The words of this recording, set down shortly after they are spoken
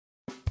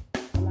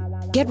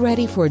Get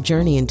ready for a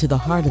journey into the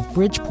heart of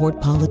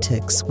Bridgeport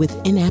politics with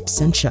In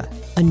Absentia,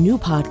 a new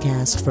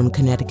podcast from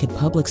Connecticut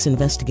Public's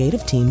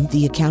investigative team,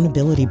 The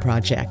Accountability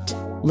Project.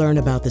 Learn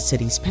about the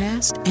city's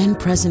past and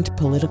present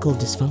political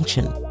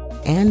dysfunction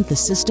and the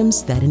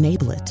systems that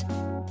enable it.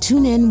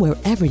 Tune in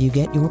wherever you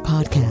get your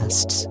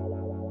podcasts.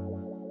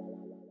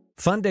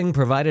 Funding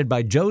provided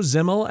by Joe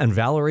Zimmel and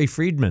Valerie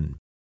Friedman.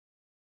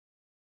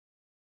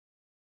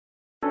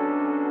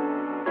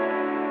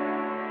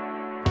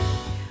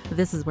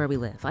 This is Where We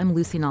Live. I'm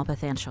Lucy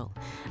Nalpathanchel.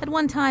 At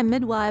one time,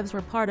 midwives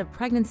were part of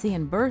pregnancy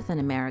and birth in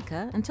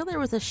America until there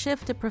was a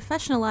shift to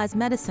professionalized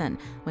medicine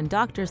when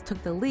doctors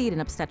took the lead in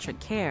obstetric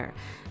care.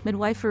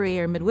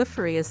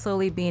 Midwifery is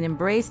slowly being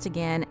embraced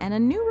again, and a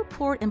new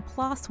report in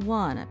PLOS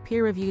One, a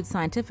peer-reviewed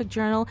scientific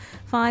journal,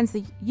 finds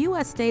the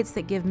U.S. states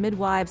that give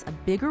midwives a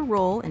bigger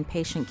role in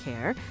patient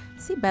care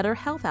see better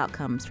health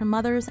outcomes for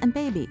mothers and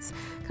babies.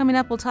 Coming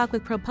up, we'll talk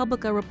with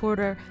ProPublica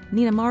reporter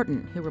Nina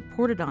Martin, who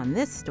reported on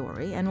this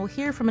story, and we'll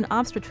hear from an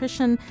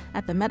obstetrician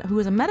who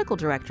is a medical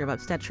director of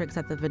obstetrics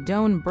at the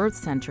Vidone Birth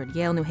Center at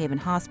Yale New Haven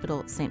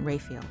Hospital, St.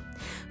 Raphael.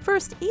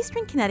 First,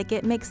 Eastern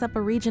Connecticut makes up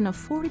a region of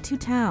 42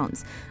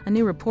 towns. A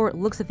new report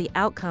looks at the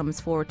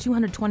outcomes for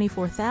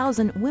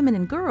 224,000 women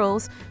and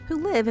girls who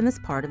live in this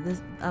part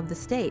of the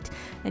state.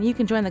 And you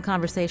can join the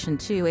conversation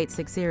too,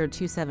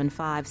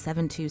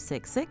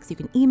 860-275-7266. You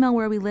can email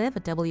Where We Live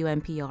at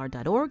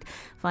WNPR.org.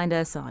 Find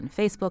us on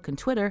Facebook and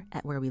Twitter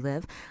at Where We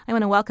Live. I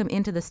want to welcome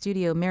into the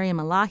studio Miriam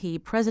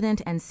Elahi,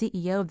 President and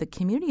CEO of the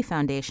Community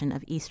Foundation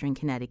of Eastern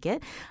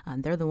Connecticut.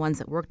 They're the ones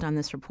that worked on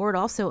this report,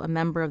 also a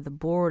member of the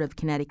board of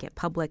Connecticut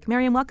Public.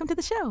 Miriam, welcome to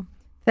the show.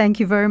 Thank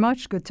you very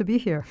much. Good to be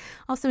here.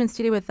 Also in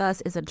studio with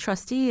us is a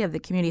trustee of the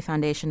Community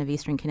Foundation of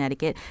Eastern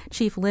Connecticut,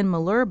 Chief Lynn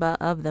Malerba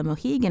of the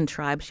Mohegan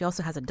Tribe. She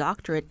also has a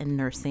doctorate in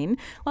nursing.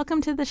 Welcome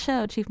to the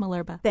show, Chief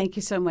Malerba. Thank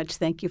you so much.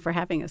 Thank you for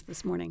having us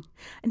this morning.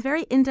 A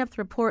very in-depth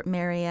report,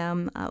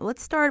 Miriam.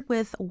 Let's start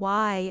with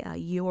why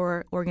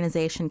your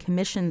organization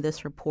commissioned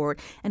this report,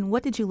 and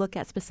what did you look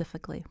at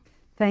specifically?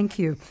 Thank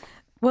you.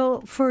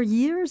 Well, for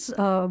years,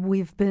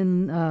 we've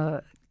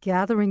been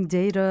gathering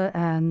data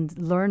and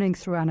learning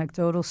through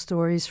anecdotal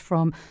stories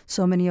from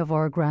so many of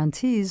our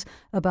grantees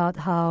about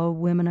how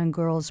women and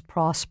girls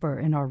prosper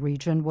in our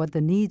region, what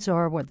the needs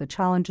are, what the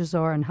challenges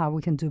are, and how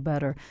we can do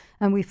better.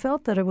 And we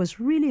felt that it was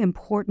really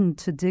important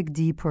to dig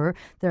deeper.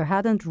 There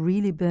hadn't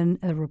really been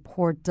a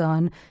report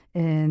done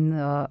in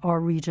our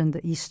region,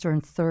 the eastern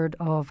third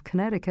of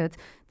Connecticut,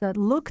 that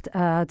looked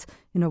at,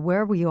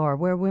 where we are,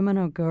 where women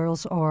and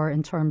girls are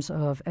in terms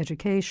of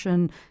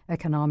education,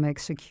 economic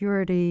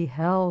security,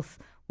 health,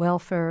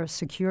 welfare,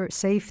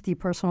 safety,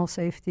 personal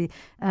safety.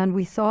 And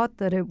we thought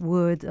that it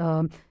would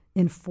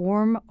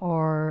inform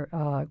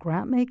our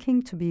grant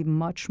making to be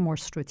much more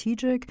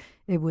strategic.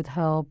 It would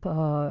help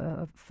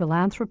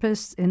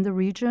philanthropists in the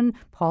region,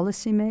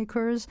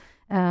 policymakers,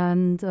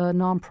 and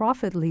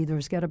nonprofit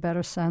leaders get a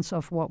better sense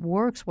of what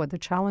works, what the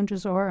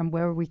challenges are, and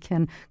where we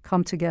can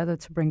come together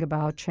to bring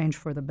about change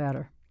for the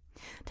better.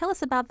 Tell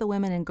us about the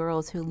women and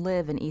girls who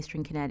live in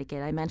Eastern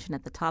Connecticut. I mentioned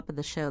at the top of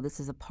the show this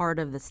is a part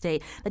of the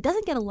state that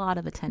doesn't get a lot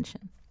of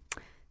attention.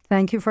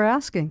 Thank you for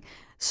asking.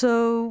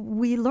 So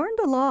we learned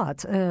a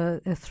lot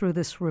through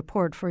this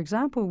report. For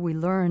example, we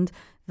learned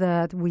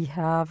that we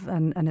have,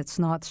 and it's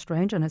not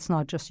strange and it's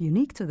not just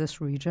unique to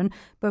this region,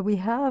 but we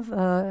have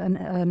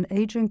an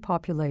aging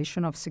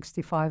population of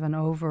 65 and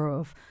over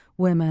of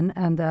women,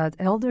 and that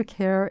elder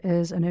care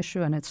is an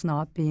issue and it's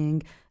not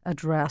being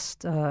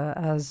addressed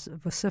as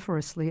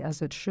vociferously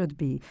as it should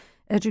be.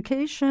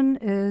 Education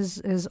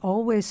is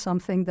always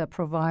something that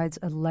provides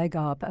a leg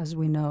up, as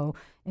we know,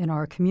 in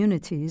our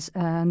communities.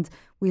 And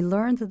we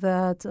learned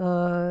that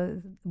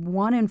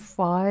 1 in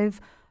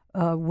 5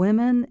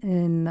 women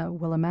in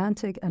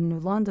Willimantic and New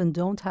London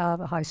don't have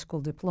a high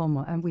school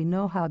diploma. And we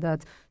know how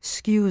that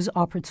skews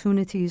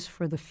opportunities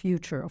for the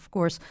future. Of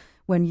course,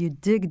 when you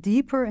dig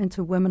deeper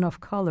into women of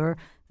color,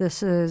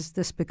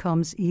 this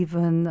becomes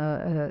even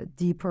a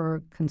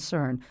deeper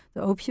concern.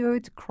 The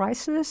opioid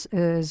crisis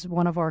is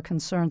one of our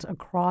concerns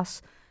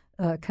across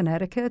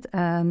Connecticut,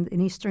 and in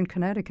Eastern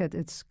Connecticut,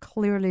 it's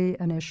clearly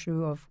an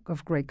issue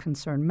of great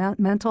concern.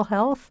 Mental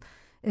health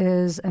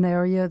is an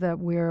area that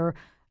we're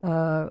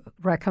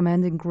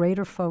recommending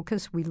greater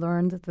focus. We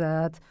learned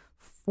that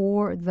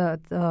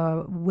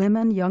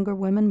younger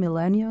women,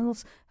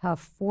 millennials, have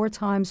 4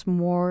 times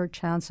more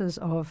chances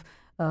of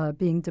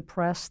being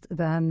depressed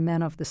than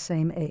men of the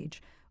same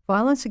age.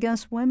 Violence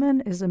against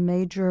women is a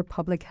major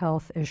public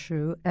health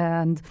issue,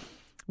 and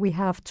we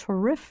have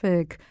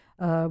terrific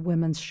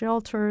women's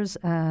shelters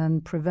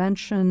and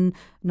prevention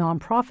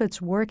nonprofits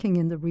working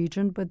in the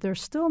region, but they're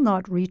still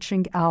not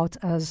reaching out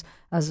as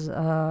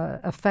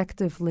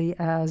effectively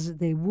as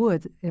they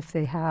would if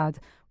they had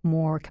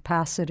more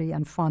capacity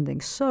and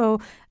funding. So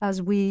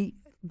as we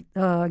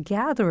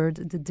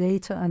gathered the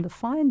data and the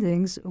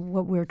findings,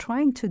 what we're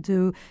trying to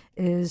do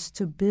is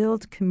to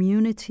build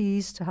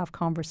communities, to have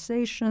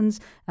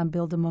conversations and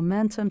build a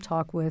momentum,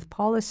 talk with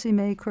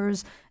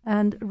policymakers,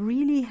 and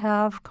really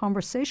have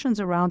conversations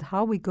around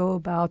how we go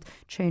about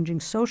changing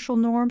social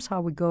norms,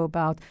 how we go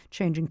about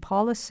changing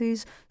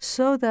policies,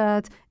 so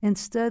that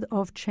instead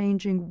of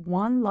changing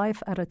one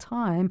life at a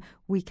time,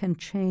 we can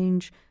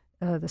change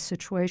the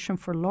situation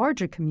for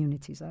larger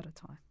communities at a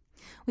time.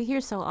 We hear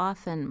so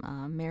often,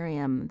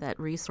 Miriam, that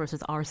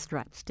resources are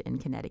stretched in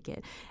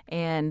Connecticut,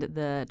 and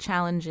the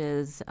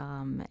challenges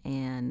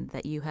and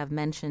that you have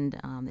mentioned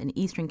in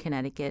Eastern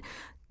Connecticut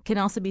can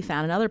also be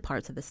found in other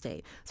parts of the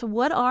state. So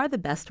what are the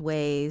best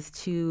ways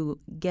to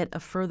get a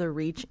further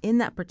reach in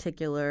that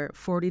particular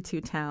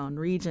 42-town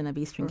region of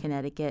Eastern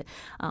Connecticut?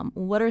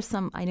 What are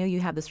some, I know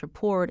you have this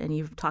report and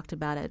you've talked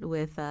about it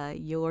with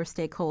your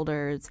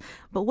stakeholders,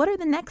 but what are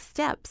the next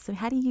steps? So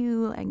how do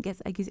you, I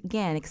guess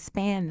again,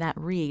 expand that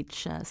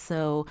reach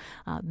so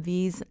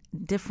these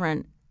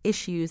different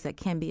issues that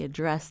can be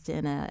addressed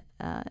in a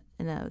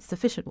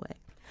sufficient way?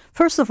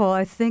 First of all,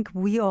 I think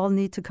we all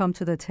need to come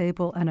to the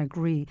table and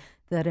agree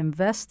that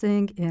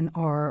investing in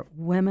our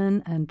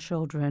women and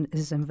children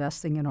is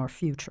investing in our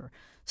future.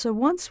 So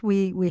once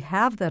we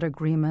have that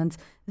agreement,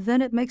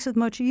 then it makes it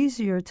much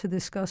easier to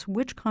discuss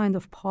which kind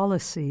of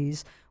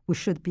policies we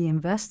should be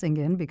investing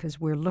in, because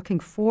we're looking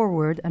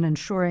forward and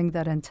ensuring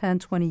that in 10,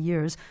 20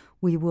 years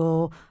we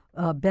will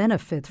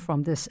benefit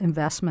from this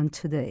investment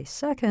today.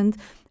 Second,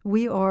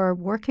 we are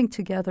working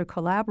together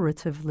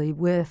collaboratively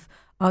with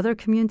other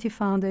community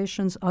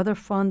foundations, other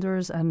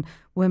funders, and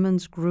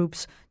women's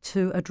groups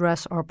to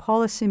address our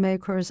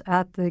policymakers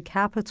at the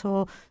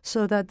Capitol,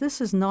 so that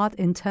this is not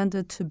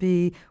intended to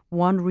be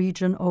one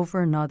region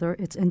over another.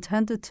 It's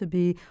intended to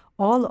be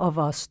all of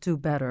us do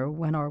better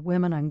when our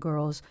women and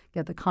girls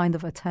get the kind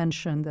of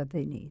attention that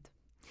they need.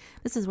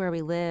 This is Where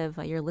We Live.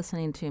 You're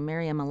listening to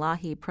Miriam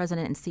Elahi,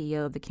 President and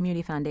CEO of the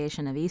Community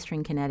Foundation of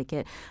Eastern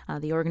Connecticut.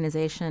 The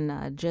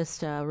organization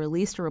just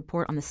released a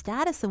report on the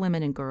status of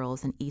women and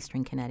girls in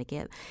Eastern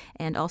Connecticut.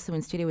 And also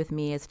in studio with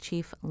me is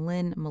Chief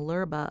Lynn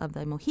Malerba of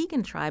the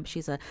Mohegan Tribe.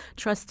 She's a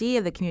trustee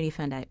of the Community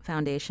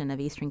Foundation of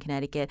Eastern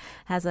Connecticut,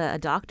 has a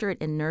doctorate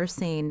in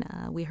nursing.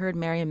 We heard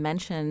Miriam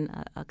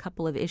mention a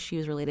couple of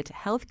issues related to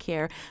health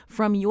care.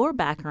 From your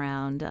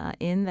background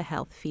in the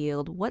health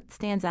field, what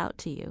stands out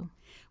to you?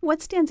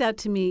 What stands out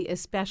to me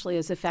especially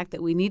is the fact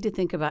that we need to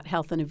think about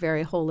health in a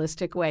very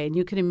holistic way. And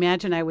you can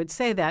imagine I would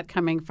say that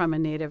coming from a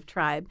Native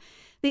tribe.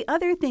 The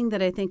other thing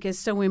that I think is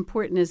so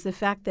important is the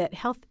fact that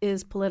health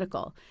is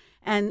political.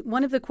 And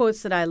one of the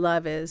quotes that I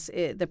love is,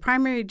 the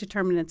primary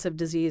determinants of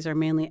disease are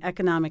mainly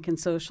economic and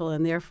social,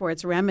 and therefore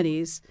its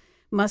remedies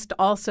must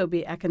also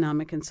be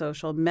economic and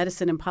social.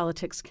 Medicine and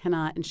politics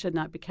cannot and should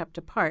not be kept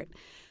apart.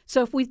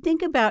 So if we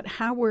think about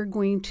how we're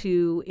going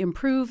to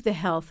improve the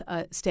health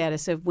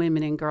status of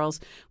women and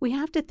girls, we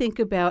have to think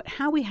about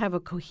how we have a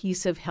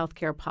cohesive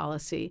healthcare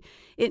policy.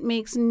 It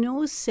makes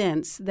no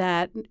sense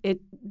that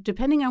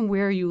depending on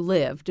where you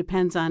live,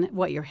 depends on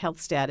what your health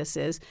status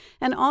is,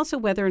 and also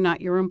whether or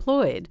not you're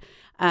employed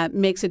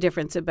makes a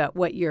difference about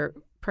what your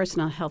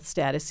personal health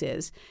status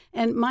is.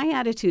 And my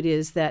attitude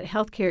is that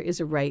healthcare is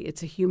a right.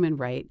 It's a human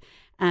right.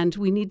 And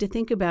we need to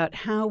think about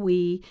how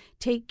we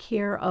take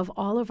care of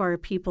all of our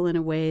people in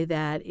a way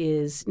that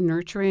is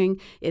nurturing,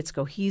 it's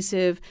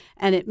cohesive,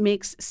 and it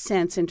makes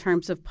sense in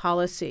terms of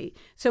policy.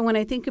 So when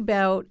I think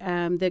about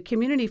the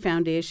Community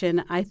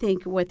Foundation, I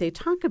think what they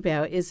talk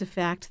about is the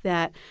fact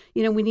that,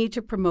 we need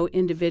to promote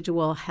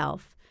individual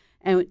health.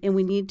 And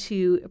we need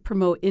to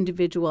promote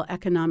individual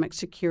economic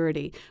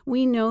security.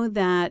 We know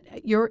that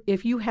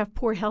if you have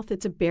poor health,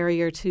 it's a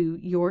barrier to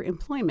your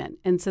employment,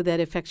 and so that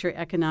affects your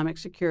economic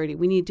security.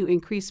 We need to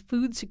increase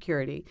food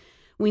security.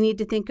 We need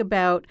to think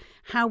about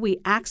how we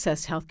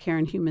access healthcare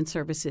and human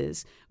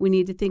services. We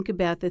need to think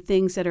about the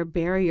things that are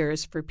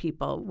barriers for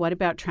people. What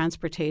about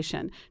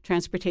transportation?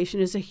 Transportation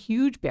is a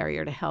huge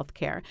barrier to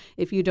healthcare.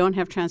 If you don't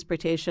have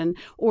transportation,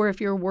 or if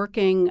you're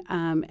working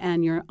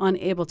and you're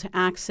unable to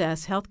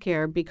access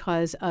healthcare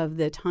because of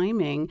the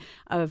timing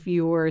of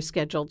your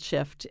scheduled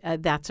shift,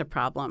 that's a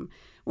problem.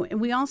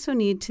 We also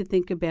need to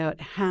think about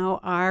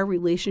how our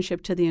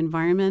relationship to the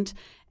environment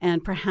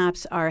and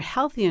perhaps our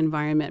healthy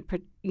environment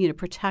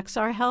protects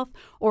our health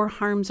or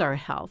harms our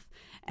health.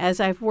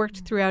 As I've worked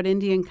throughout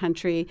Indian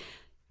country,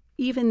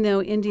 even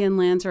though Indian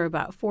lands are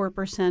about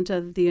 4%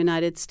 of the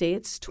United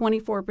States,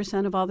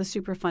 24% of all the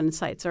Superfund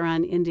sites are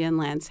on Indian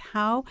lands.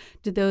 How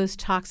do those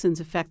toxins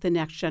affect the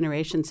next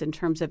generations in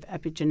terms of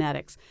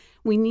epigenetics?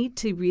 We need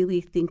to really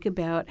think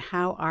about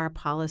how our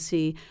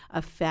policy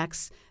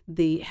affects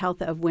the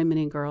health of women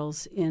and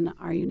girls in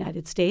our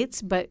United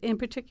States, but in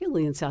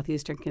particularly in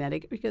southeastern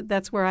Connecticut, because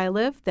that's where I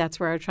live. That's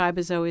where our tribe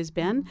has always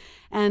been.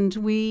 And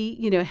we,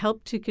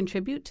 help to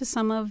contribute to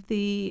some of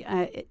the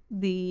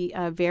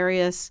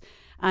various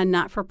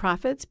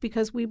not-for-profits,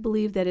 because we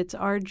believe that it's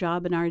our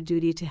job and our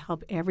duty to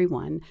help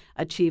everyone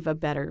achieve a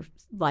better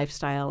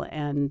lifestyle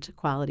and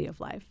quality of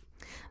life.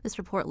 This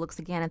report looks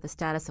again at the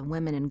status of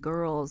women and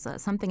girls.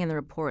 Something in the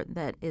report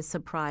that is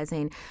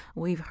surprising.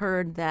 We've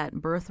heard that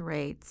birth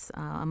rates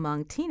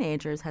among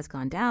teenagers has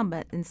gone down,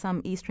 but in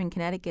some eastern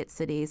Connecticut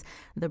cities,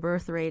 the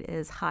birth rate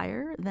is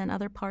higher than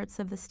other parts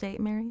of the state,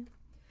 Mary?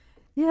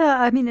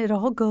 Yeah, I mean, it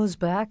all goes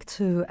back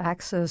to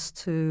access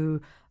to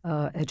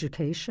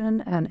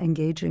education and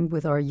engaging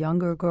with our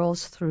younger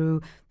girls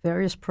through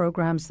various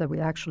programs that we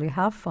actually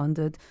have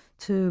funded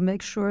to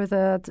make sure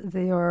that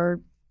they are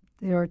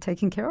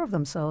taking care of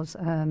themselves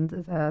and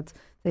that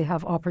they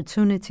have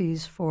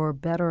opportunities for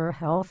better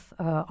health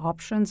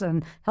options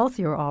and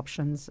healthier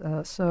options.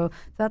 So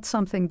that's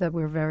something that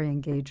we're very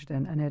engaged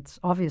in, and it's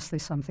obviously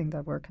something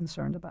that we're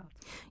concerned about.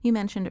 You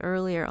mentioned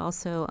earlier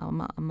also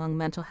among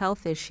mental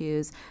health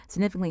issues,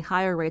 significantly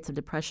higher rates of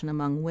depression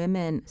among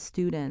women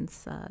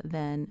students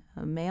than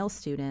male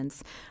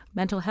students.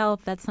 Mental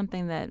health, that's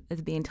something that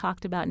is being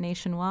talked about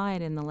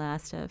nationwide in the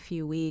last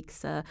few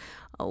weeks.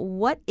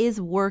 What is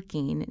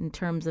working in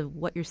terms of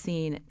what you're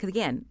seeing? Because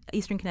again,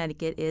 Eastern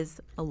Connecticut is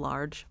a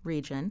large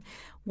region.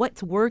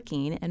 What's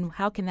working and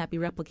how can that be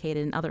replicated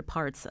in other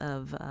parts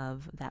of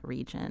that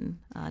region?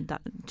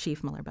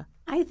 Chief Malerba.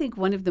 I think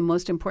one of the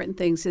most important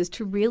things is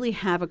to really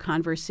have a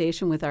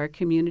conversation with our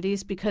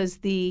communities, because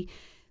the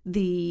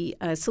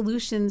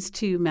solutions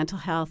to mental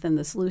health and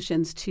the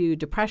solutions to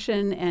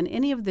depression and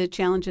any of the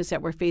challenges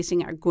that we're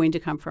facing are going to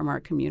come from our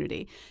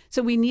community.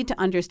 So we need to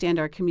understand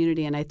our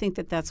community, and I think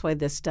that that's why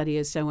this study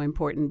is so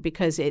important,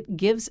 because it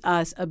gives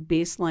us a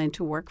baseline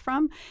to work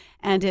from,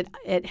 and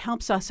it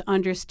helps us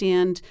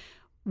understand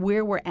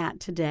where we're at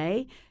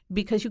today,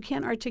 because you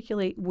can't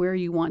articulate where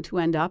you want to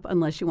end up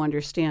unless you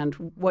understand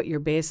what your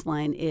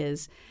baseline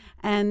is.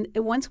 And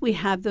once we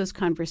have those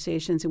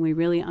conversations and we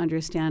really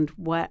understand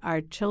what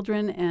our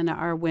children and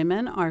our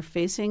women are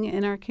facing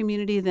in our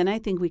community, then I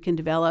think we can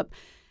develop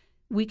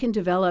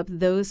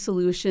those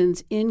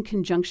solutions in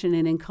conjunction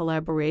and in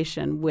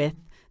collaboration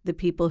with the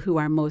people who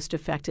are most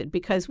affected,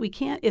 because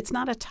it's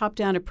not a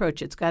top-down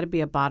approach. It's got to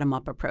be a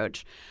bottom-up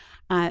approach.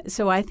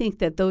 So I think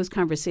that those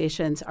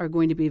conversations are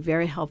going to be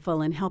very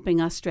helpful in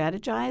helping us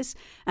strategize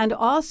and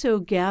also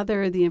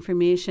gather the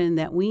information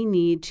that we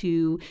need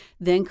to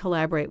then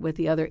collaborate with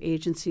the other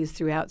agencies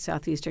throughout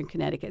southeastern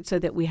Connecticut so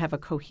that we have a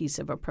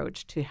cohesive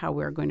approach to how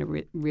we're going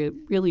to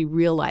really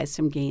realize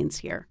some gains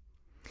here.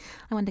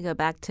 I want to go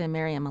back to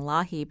Maryam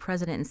Elahi,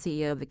 President and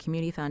CEO of the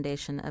Community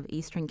Foundation of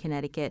Eastern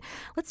Connecticut.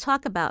 Let's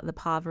talk about the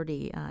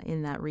poverty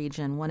in that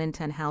region. 1 in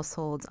 10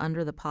 households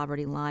under the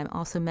poverty line.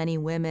 Also many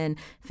women,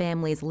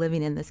 families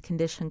living in this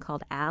condition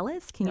called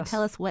ALICE. Can you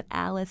tell us what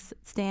ALICE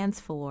stands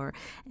for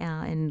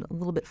and a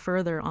little bit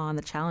further on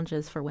the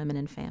challenges for women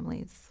and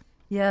families?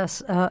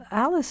 Yes,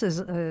 ALICE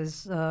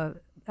is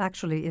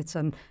actually, it's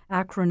an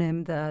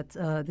acronym that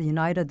the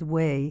United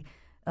Way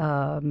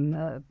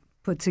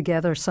put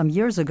together some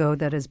years ago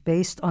that is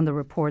based on the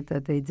report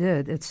that they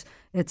did.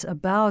 It's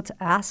about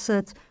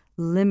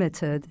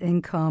asset-limited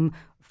income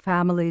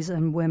families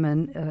and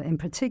women in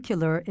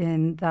particular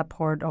in that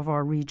part of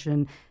our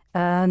region.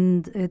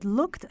 And it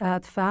looked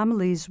at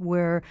families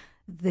where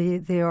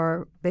they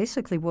are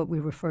basically what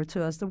we refer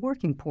to as the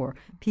working poor.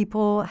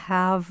 People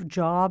have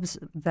jobs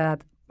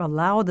that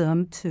allow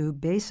them to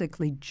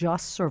basically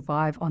just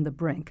survive on the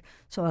brink.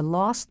 So a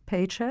lost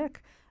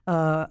paycheck,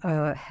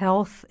 a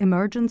health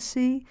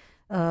emergency,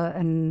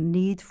 a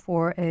need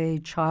for a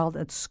child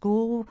at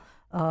school,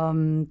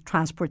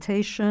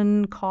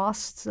 transportation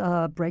costs,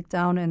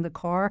 breakdown in the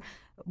car,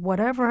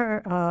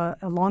 whatever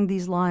along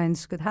these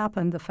lines could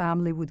happen, the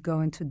family would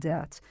go into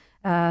debt.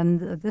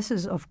 And this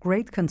is of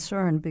great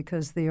concern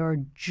because they are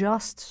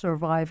just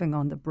surviving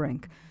on the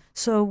brink.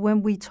 So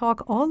when we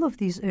talk, all of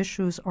these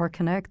issues are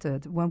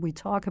connected. When we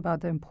talk about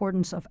the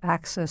importance of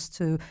access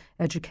to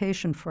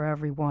education for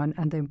everyone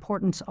and the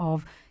importance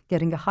of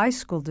getting a high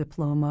school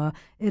diploma,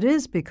 it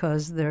is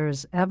because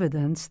there's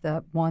evidence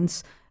that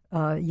once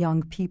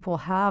young people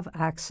have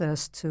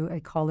access to a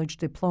college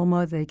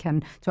diploma,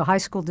 to a high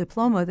school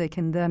diploma, they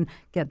can then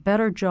get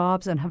better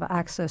jobs and have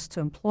access to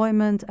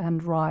employment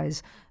and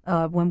rise.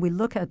 When we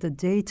look at the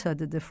data,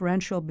 the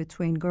differential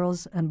between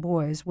girls and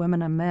boys,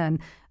 women and men,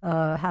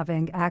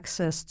 having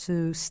access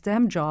to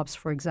STEM jobs,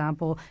 for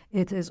example,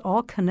 it is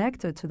all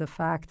connected to the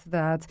fact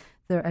that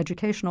their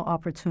educational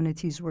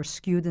opportunities were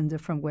skewed in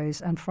different ways.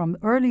 And from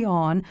early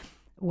on,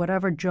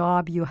 whatever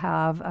job you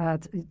have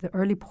at the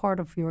early part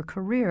of your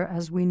career,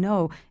 as we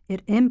know,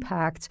 it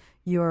impacts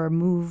your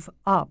move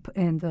up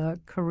in the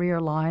career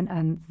line,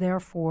 and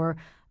therefore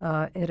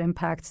it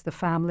impacts the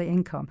family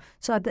income.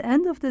 So at the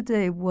end of the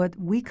day, what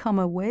we come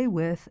away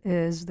with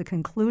is the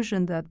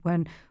conclusion that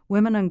when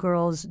women and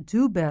girls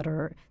do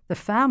better, the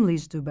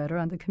families do better,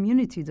 and the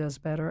community does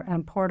better.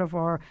 And part of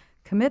our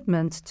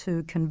commitment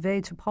to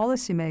convey to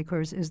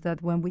policymakers is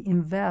that when we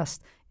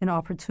invest in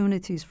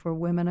opportunities for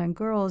women and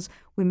girls,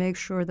 we make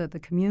sure that the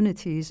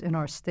communities in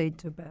our state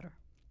do better.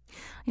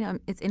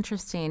 It's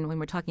interesting when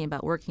we're talking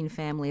about working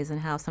families and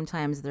how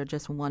sometimes they're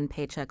just one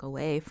paycheck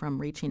away from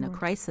reaching a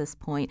crisis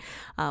point.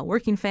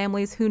 Working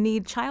families who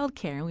need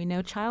childcare, and we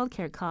know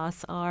childcare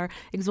costs are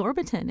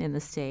exorbitant in the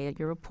state.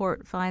 Your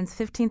report finds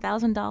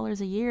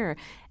 $15,000 a year.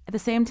 At the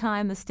same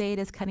time, the state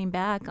is cutting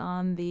back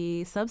on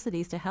the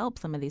subsidies to help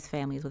some of these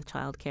families with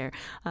childcare.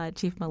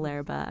 Chief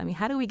Malerba,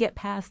 how do we get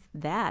past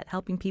that,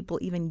 helping people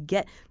even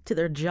get to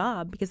their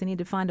job because they need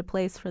to find a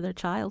place for their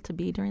child to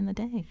be during the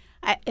day?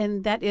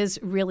 And that is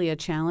really a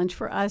challenge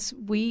for us.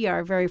 We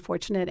are very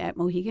fortunate at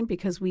Mohegan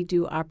because we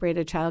do operate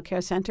a child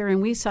care center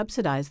and we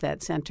subsidize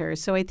that center.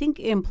 So I think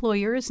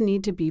employers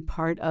need to be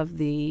part of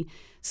the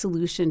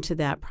solution to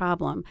that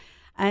problem.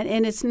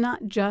 And it's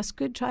not just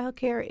good child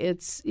care,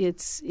 it's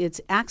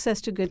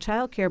access to good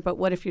child care, but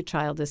what if your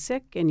child is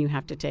sick and you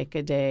have to take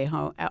a day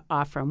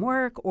off from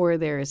work, or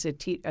there's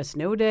a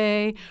snow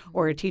day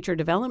or a teacher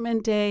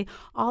development day?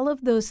 All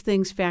of those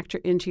things factor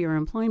into your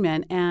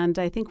employment, and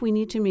I think we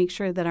need to make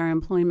sure that our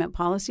employment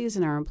policies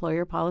and our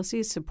employer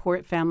policies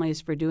support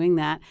families for doing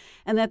that,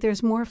 and that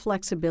there's more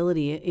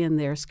flexibility in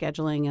their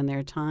scheduling and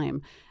their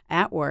time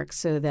at work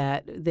so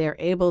that they're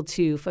able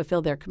to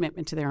fulfill their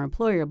commitment to their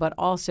employer, but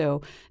also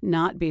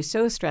not be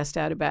so stressed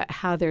out about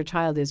how their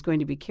child is going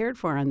to be cared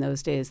for on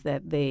those days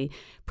that they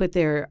put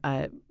their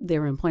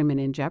employment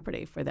in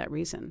jeopardy for that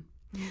reason.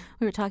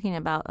 We were talking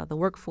about the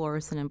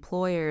workforce and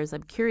employers.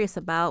 I'm curious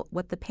about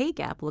what the pay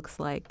gap looks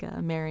like,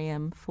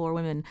 Miriam, for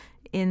women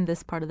in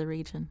this part of the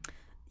region.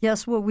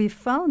 Yes, what we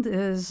found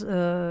is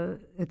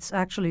it's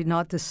actually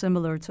not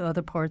dissimilar to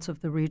other parts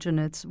of the region.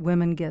 It's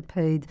women get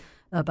paid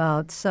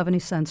about 70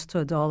 cents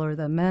to $1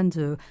 than men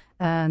do.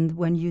 And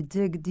when you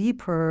dig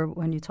deeper,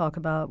 when you talk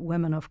about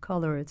women of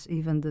color, it's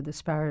even the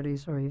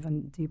disparities are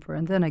even deeper.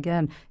 And then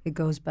again, it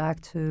goes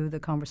back to the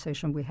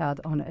conversation we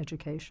had on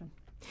education.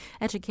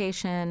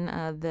 Education,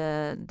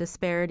 the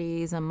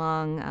disparities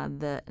among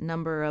the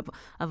number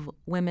of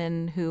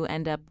women who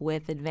end up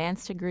with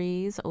advanced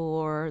degrees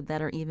or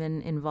that are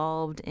even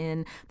involved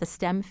in the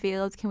STEM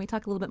fields. Can we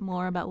talk a little bit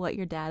more about what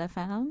your data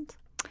found?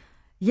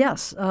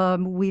 Yes,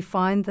 we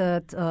find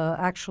that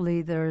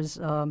actually there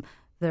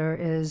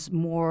is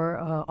more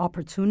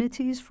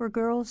opportunities for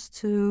girls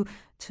to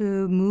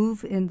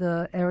move in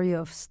the area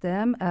of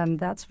STEM, and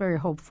that's very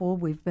hopeful.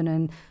 We've been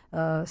in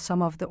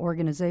some of the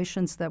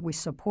organizations that we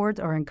support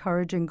are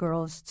encouraging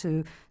girls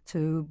to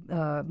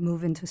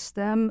move into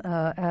STEM,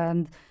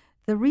 and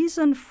the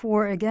reason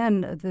for,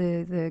 again,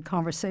 the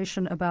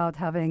conversation about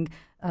having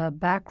a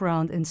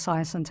background in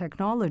science and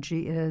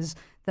technology is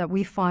that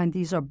we find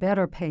these are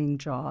better paying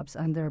jobs,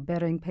 and they're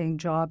better paying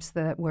jobs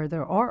where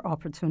there are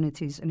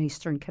opportunities in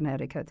Eastern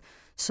Connecticut.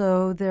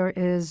 So there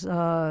is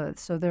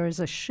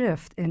a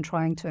shift in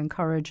trying to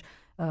encourage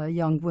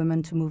young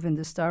women to move in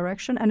this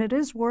direction, and it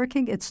is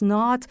working.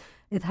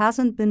 It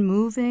hasn't been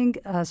moving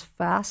as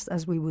fast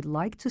as we would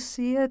like to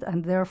see it,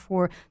 and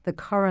therefore the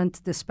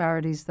current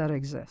disparities that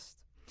exist.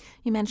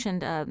 You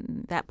mentioned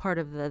that part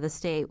of the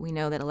state. We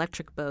know that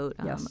Electric Boat,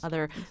 yes,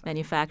 other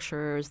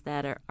manufacturers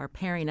that are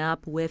pairing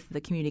up with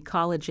the community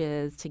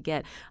colleges to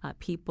get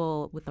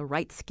people with the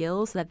right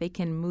skills so that they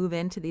can move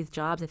into these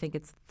jobs. I think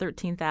it's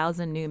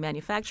 13,000 new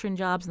manufacturing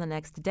jobs in the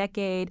next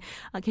decade.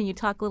 Can you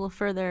talk a little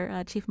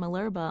further, Chief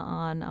Malerba,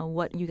 on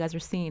what you guys are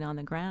seeing on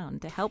the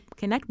ground to help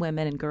connect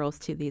women and girls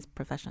to these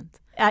professions?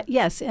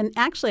 Yes, and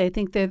actually I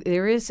think that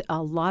there is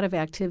a lot of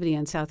activity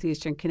in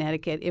southeastern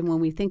Connecticut. And when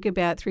we think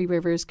about Three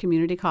Rivers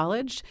Community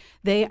College,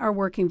 they are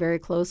working very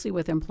closely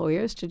with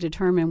employers to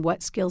determine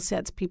what skill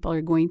sets people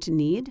are going to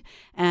need,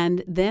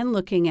 and then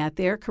looking at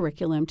their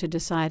curriculum to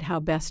decide how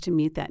best to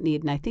meet that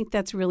need. And I think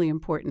that's really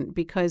important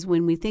because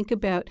when we think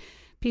about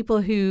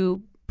people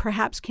who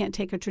perhaps can't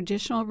take a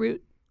traditional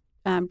route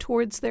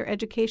towards their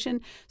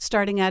education,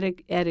 starting at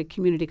a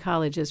community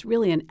college is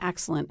really an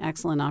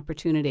excellent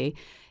opportunity.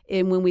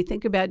 And when we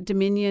think about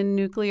Dominion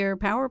Nuclear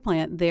Power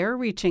Plant, they're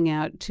reaching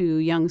out to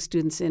young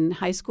students in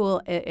high school,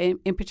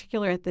 in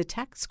particular at the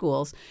tech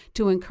schools,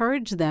 to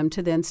encourage them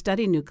to then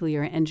study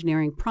nuclear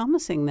engineering,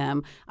 promising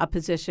them a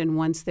position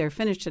once they're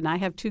finished. And I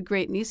have two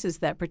great nieces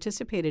that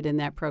participated in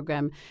that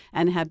program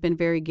and have been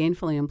very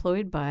gainfully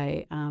employed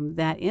by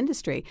that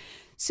industry.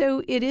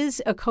 So it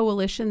is a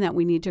coalition that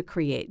we need to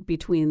create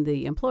between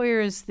the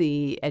employers,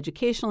 the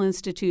educational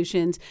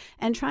institutions,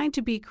 and trying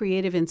to be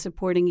creative in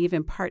supporting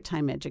even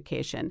part-time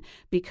education,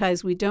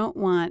 because we don't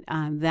want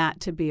that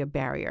to be a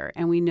barrier.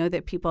 And we know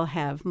that people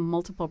have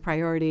multiple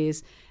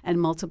priorities and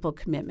multiple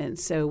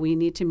commitments, so we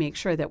need to make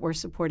sure that we're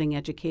supporting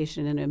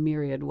education in a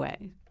myriad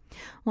way.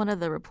 One of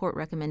the report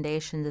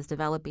recommendations is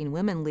developing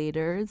women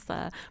leaders.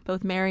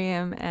 Both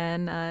Miriam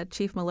and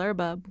Chief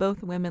Malerba,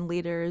 both women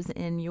leaders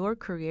in your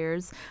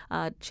careers.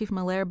 Chief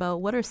Malerba,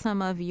 what are some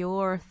of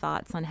your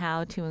thoughts on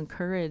how to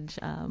encourage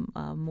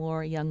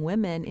more young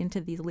women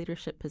into these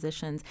leadership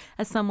positions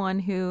as someone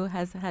who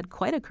has had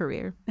quite a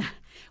career?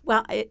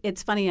 Well,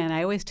 it's funny, and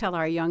I always tell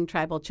our young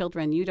tribal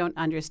children, you don't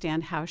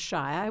understand how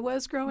shy I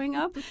was growing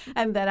up,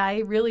 and that I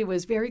really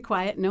was very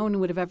quiet. No one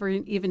would have ever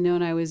even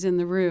known I was in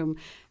the room.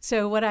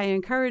 So what I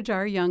encourage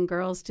our young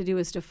girls to do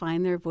is to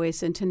find their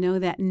voice and to know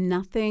that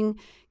nothing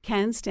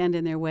can stand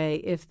in their way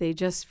if they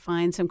just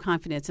find some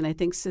confidence. And I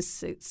think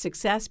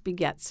success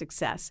begets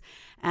success.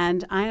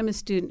 And I am a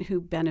student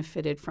who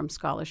benefited from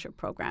scholarship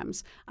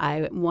programs.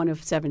 I'm one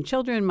of 7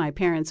 children. My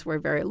parents were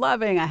very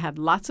loving. I had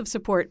lots of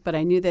support, but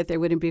I knew that there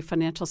wouldn't be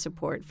financial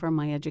support for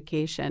my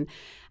education.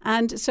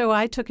 And so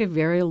I took a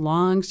very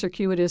long,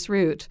 circuitous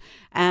route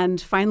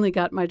and finally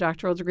got my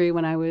doctoral degree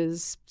when I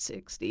was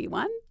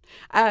 61.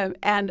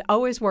 And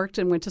always worked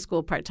and went to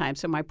school part-time.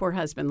 So my poor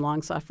husband,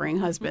 long-suffering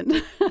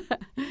husband.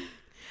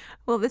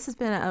 Well, this has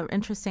been an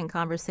interesting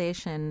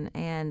conversation,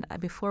 and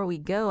before we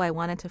go, I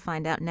wanted to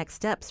find out next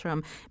steps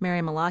from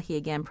Maryam Malahi,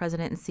 again,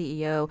 President and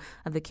CEO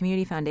of the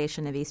Community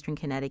Foundation of Eastern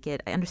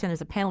Connecticut. I understand there's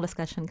a panel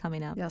discussion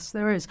coming up. Yes,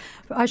 there is.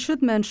 I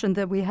should mention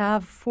that we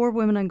have 4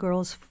 Women and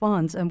Girls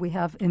funds, and we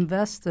have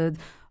invested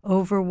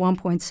over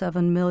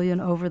 $1.7 million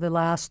over the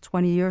last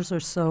 20 years or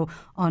so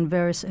on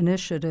various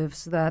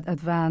initiatives that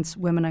advance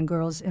women and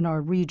girls in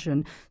our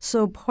region.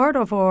 So part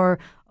of our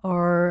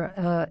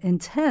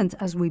intent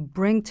as we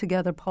bring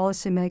together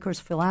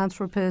policymakers,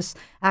 philanthropists,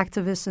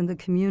 activists in the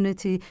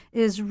community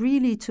is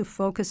really to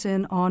focus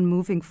in on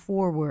moving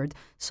forward.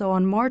 So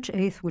on March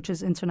 8th, which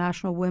is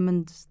International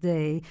Women's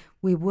Day,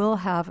 we will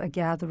have a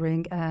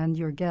gathering, and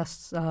your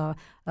guests on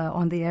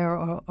the air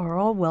are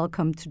all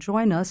welcome to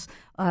join us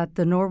at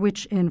the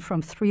Norwich Inn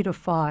from 3 to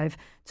 5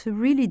 to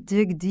really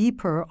dig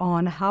deeper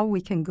on how we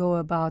can go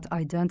about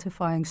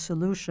identifying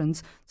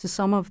solutions to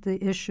some of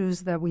the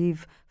issues that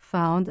we've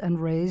found and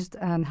raised,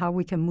 and how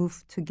we can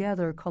move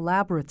together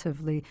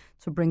collaboratively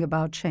to bring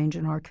about change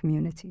in our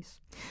communities.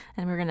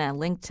 And we're going to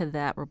link to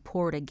that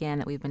report again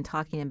that we've been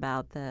talking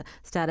about, the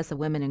status of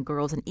women and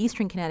girls in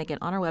Eastern Connecticut,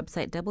 on our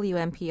website,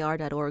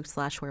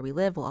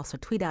 WNPR.org/where-we-live. We'll also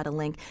tweet out a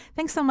link.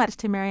 Thanks so much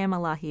to Maryam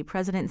Malahi,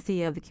 President and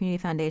CEO of the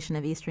Community Foundation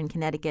of Eastern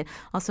Connecticut,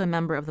 also a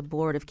member of the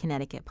Board of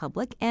Connecticut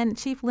Public, and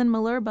Chief Lynn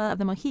Malerba of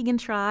the Mohegan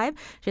Tribe.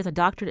 She has a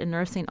doctorate in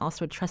nursing,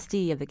 also a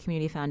trustee of the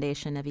Community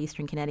Foundation of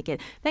Eastern Connecticut.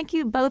 Thank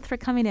you both for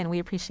coming in. We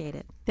appreciate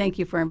it. Thank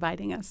you for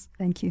inviting us.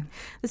 Thank you.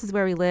 This is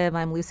Where We Live.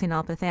 I'm Lucy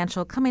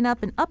Nalpathanchel. Coming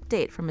up, an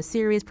update from a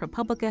series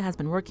ProPublica has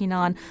been working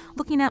on,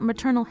 looking at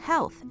maternal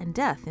health and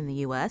death in the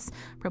U.S.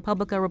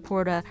 ProPublica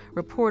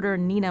reporter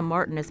Nina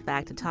Martin is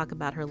back to talk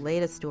about her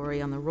latest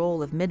story on the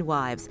role of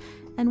midwives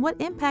and what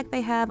impact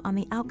they have on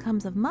the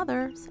outcomes of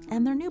mothers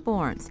and their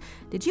newborns.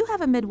 Did you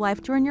have a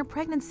midwife during your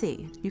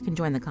pregnancy? You can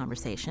join the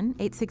conversation,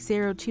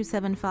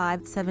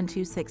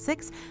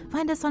 860-275-7266.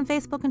 Find us on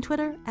Facebook and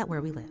Twitter at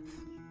Where We Live.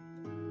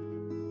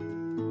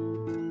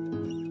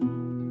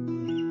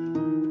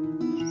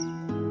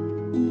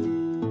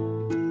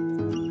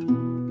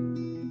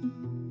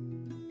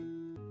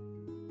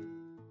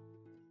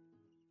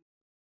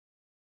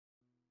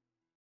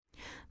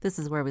 This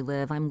is Where We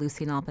Live. I'm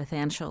Lucy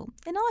Nalpathanchel.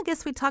 In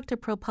August, we talked to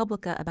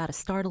ProPublica about a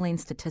startling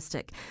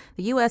statistic.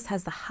 The U.S.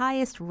 has the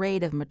highest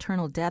rate of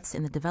maternal deaths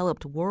in the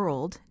developed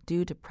world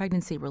due to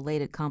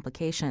pregnancy-related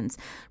complications.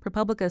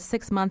 ProPublica's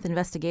 6-month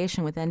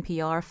investigation with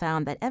NPR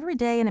found that every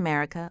day in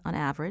America, on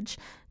average,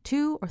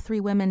 2 or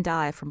 3 women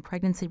die from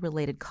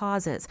pregnancy-related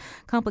causes,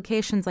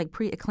 complications like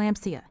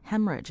preeclampsia,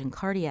 hemorrhage, and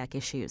cardiac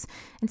issues.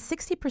 And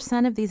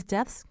 60% of these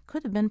deaths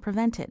could have been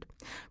prevented.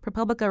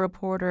 ProPublica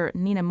reporter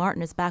Nina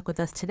Martin is back with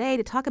us today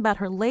to talk about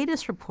her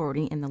latest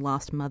reporting in the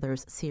Lost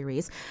Mothers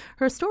series.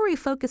 Her story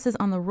focuses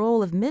on the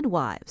role of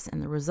midwives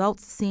and the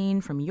results seen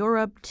from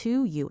Europe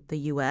to the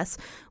U.S.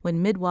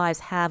 when midwives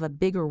have a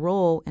bigger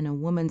role in a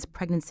woman's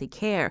pregnancy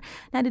care.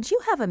 Now, did you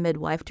have a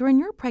midwife during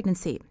your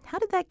pregnancy? How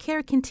did that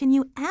care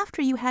continue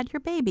after you had your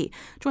baby?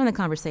 Join the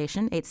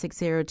conversation,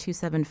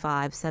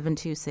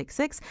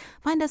 860-275-7266.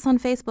 Find us on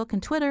Facebook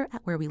and Twitter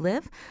at Where We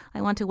Live.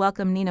 I want to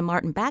welcome Nina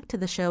Martin back to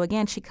the show.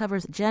 Again, she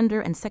covers gender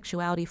and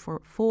sexuality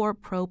for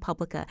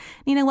ProPublica.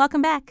 Nina,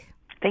 welcome back.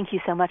 Thank you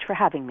so much for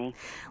having me.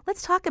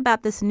 Let's talk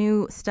about this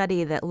new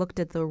study that looked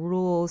at the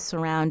rules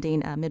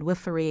surrounding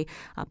midwifery,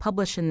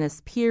 published in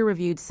this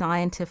peer-reviewed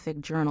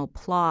scientific journal,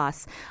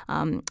 PLOS.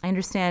 I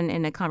understand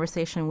in a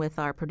conversation with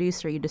our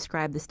producer, you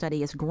described the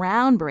study as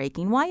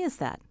groundbreaking. Why is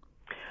that?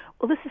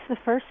 Well, this is the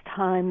first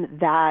time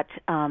that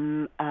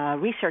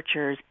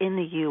researchers in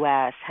the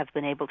U.S. have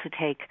been able to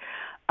take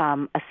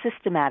a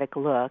systematic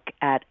look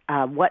at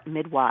what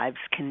midwives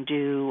can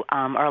do,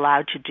 are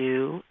allowed to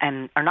do,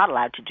 and are not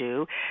allowed to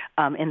do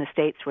in the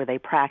states where they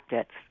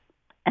practice.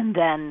 And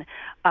then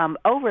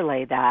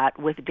overlay that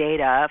with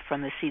data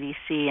from the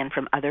CDC and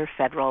from other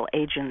federal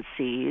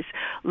agencies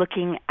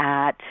looking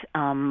at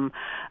a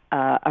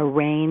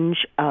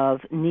range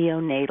of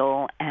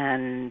neonatal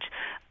and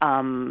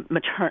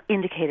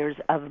indicators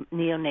of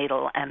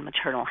neonatal and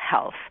maternal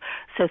health.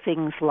 So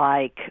things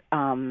like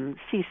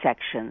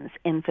C-sections,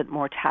 infant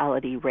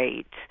mortality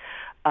rate,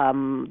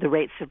 the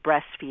rates of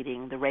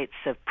breastfeeding, the rates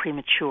of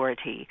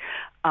prematurity.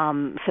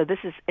 So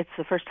it's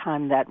the first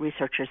time that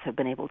researchers have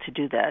been able to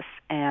do this.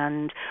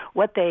 And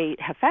what they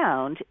have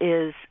found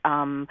is,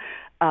 on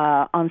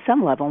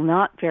some level,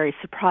 not very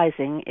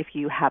surprising if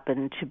you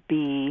happen to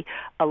be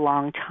a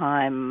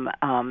long-time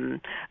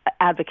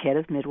advocate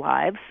of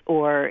midwives,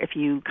 or if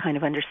you kind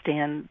of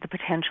understand the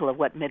potential of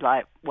what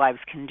midwives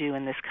can do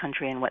in this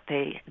country and what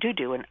they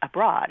do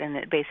abroad. And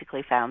it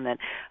basically found that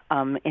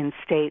in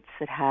states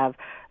that have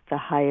the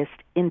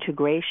highest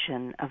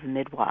integration of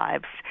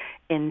midwives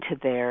into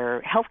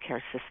their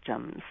healthcare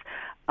systems,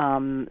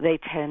 they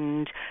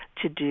tend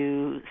to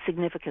do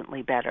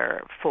significantly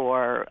better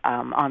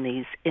on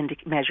these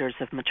measures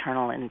of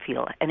maternal and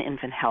fetal and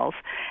infant health.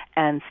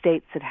 And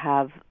states that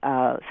have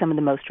some of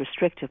the most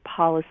restrictive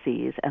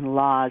policies and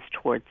laws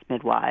towards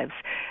midwives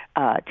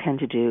tend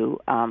to do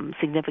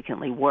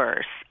significantly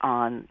worse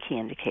on key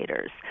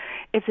indicators.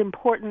 It's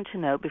important to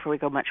note, before we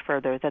go much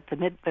further, that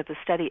the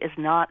study is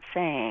not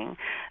saying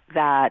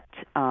that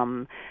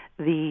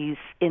the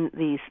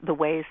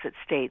ways that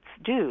states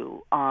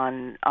do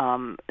on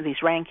these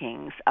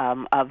rankings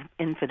of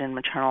infant and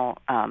maternal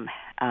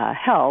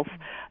health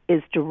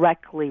is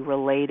directly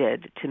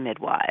related to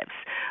midwives.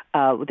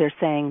 They're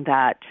saying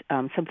that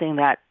something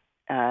that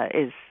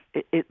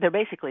they're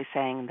basically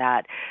saying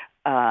that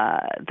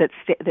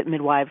that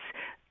midwives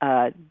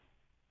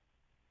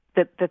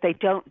that they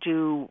don't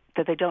do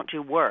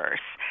worse,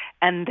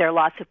 and there are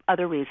lots of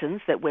other reasons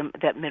that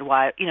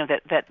midwife,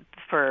 that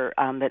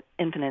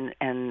infant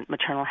and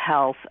maternal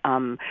health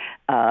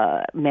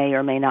may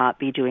or may not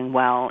be doing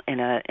well in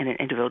an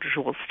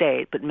individual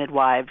state, but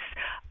midwives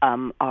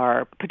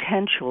are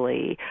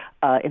potentially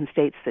in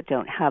states that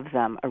don't have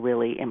them a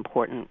really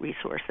important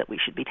resource that we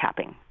should be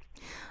tapping.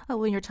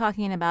 When you're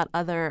talking about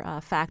other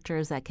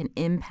factors that can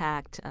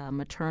impact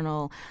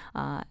maternal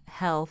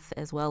health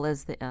as well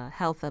as the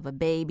health of a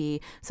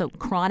baby, so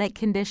chronic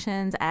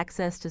conditions,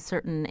 access to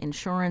certain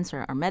insurance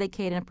or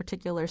Medicaid in a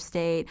particular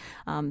state,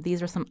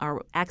 these are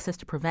access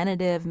to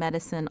preventative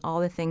medicine, all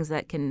the things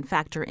that can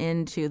factor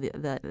into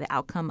the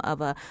outcome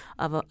of a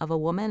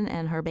woman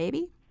and her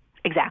baby.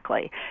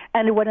 Exactly,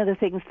 and one of the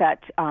things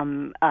that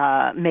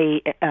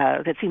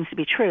that seems to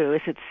be true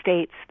is that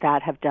states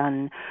that have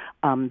done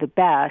the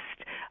best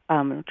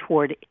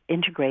toward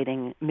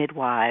integrating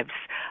midwives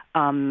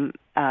have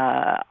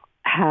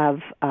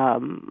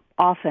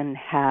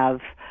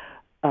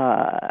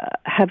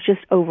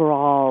just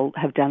overall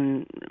have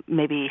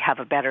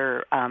a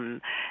better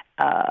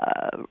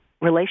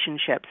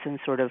relationships and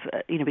sort of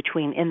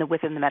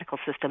within the medical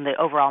system, the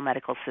overall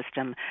medical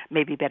system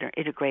may be better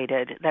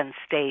integrated than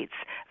states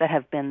that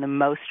have been the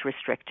most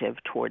restrictive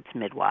towards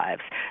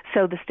midwives.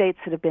 So the states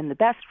that have been the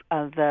best,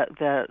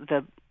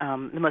 the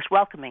most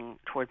welcoming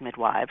toward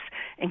midwives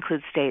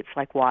include states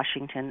like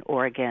Washington,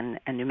 Oregon,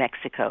 and New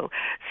Mexico.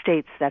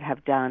 States that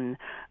have been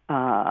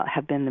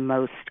the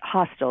most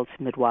hostile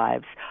to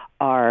midwives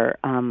are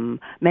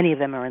many of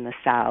them are in the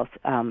South,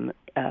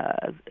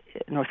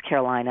 North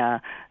Carolina,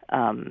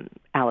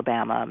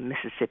 Alabama,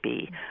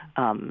 Mississippi,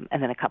 and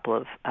then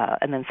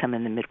some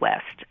in the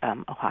Midwest.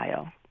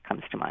 Ohio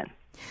comes to mind.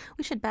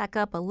 We should back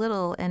up a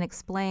little and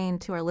explain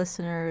to our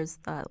listeners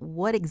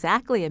what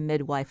exactly a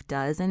midwife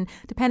does. And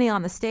depending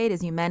on the state,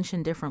 as you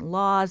mentioned, different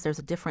laws, there's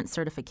a different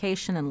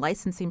certification and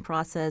licensing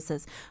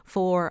processes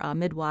for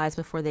midwives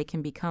before they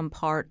can become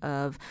part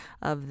of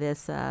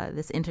this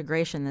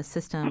integration, this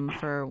system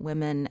for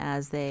women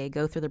as they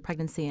go through their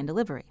pregnancy and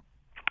delivery.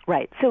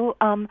 Right. So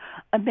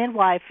a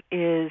midwife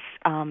is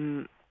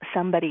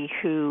somebody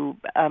who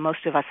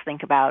most of us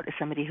think about as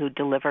somebody who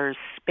delivers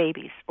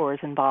babies or is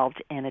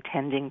involved in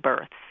attending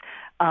births.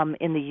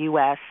 In the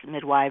U.S.,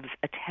 midwives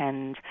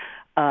attend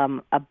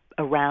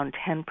around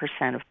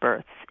 10% of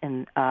births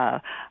in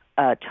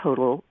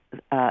total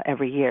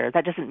every year.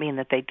 That doesn't mean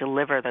that they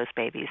deliver those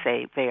babies.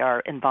 They are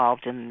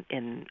involved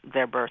in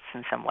their births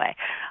in some way.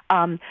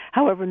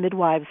 However,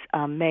 midwives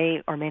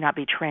may or may not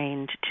be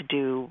trained to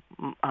do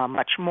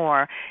much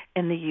more.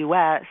 In the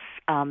U.S.,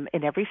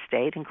 in every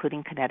state,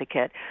 including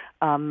Connecticut,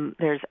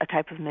 there's a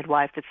type of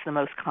midwife that's the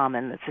most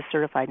common. That's a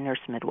certified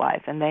nurse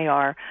midwife, and they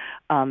are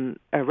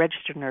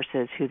registered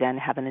nurses who then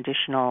have an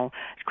additional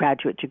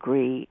graduate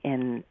degree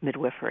in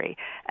midwifery.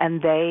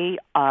 And they,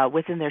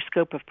 within their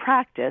scope of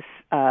practice,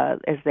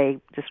 as they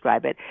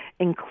describe it,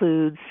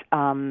 includes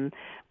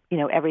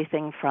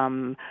everything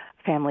from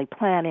family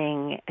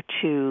planning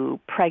to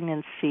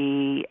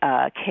pregnancy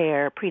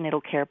care, prenatal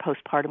care,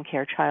 postpartum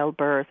care,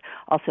 childbirth,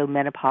 also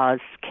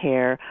menopause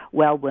care,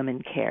 well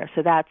women care.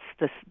 So that's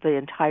the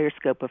entire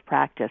scope of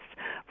practice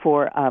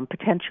for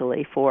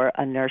potentially for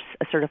a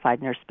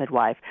certified nurse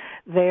midwife.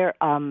 They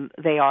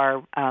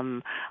are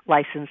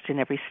licensed in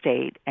every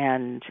state,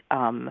 and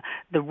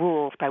the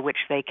rules by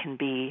which they can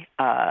be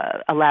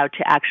allowed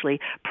to actually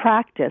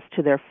practice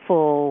to their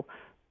full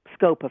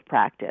scope of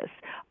practice.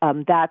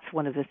 That's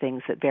one of the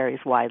things that varies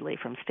widely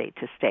from state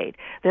to state.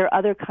 There are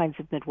other kinds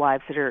of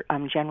midwives that are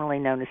generally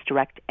known as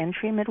direct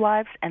entry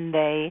midwives, and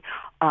they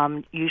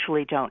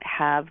usually don't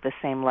have the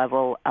same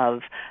level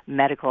of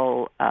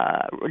medical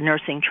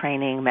nursing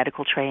training,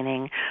 medical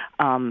training.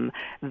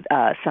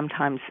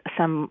 Sometimes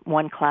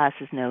one class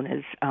is known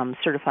as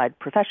certified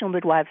professional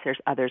midwives. There's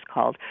others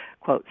called,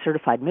 quote,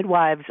 certified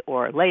midwives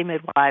or lay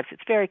midwives.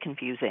 It's very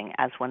confusing,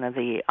 as one of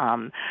the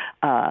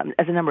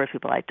as a number of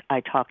people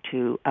I talked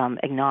to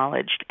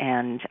acknowledged.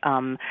 And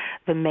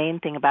the main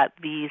thing about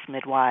these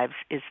midwives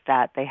is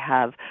that they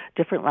have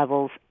different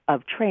levels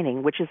of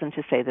training, which isn't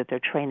to say that their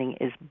training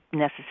is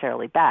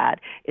necessarily bad.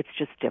 It's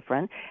just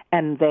different.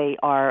 And they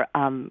are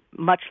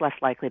much less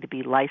likely to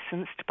be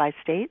licensed by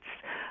states.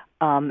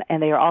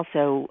 And they are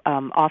also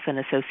often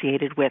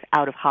associated with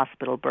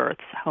out-of-hospital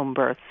births, home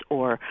births,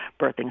 or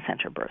birthing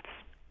center births.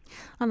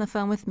 On the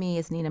phone with me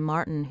is Nina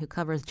Martin, who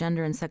covers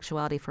gender and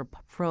sexuality for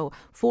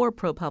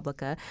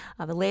ProPublica.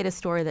 The latest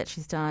story that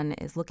she's done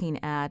is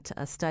looking at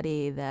a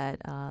study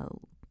that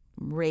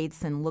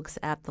rates and looks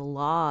at the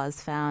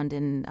laws found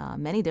in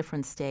many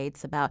different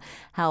states about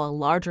how a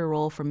larger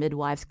role for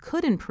midwives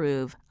could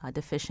improve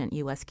deficient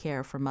U.S.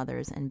 care for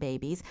mothers and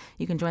babies.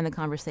 You can join the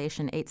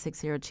conversation,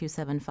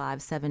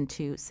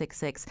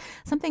 860-275-7266.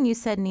 Something you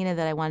said, Nina,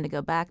 that I wanted to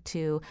go back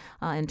to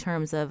in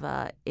terms of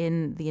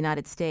in the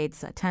United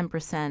States,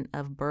 10%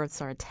 of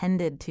births are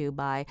attended to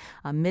by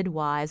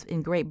midwives.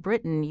 In Great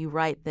Britain, you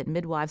write that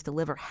midwives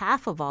deliver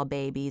half of all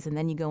babies, and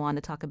then you go on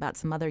to talk about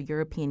some other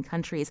European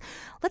countries.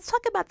 Let's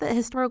talk about the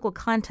historical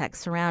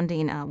context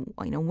surrounding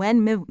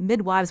when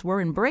midwives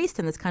were embraced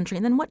in this country,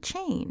 and then what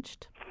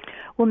changed.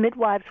 Well,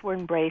 midwives were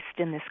embraced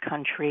in this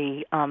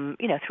country,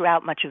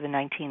 throughout much of the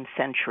 19th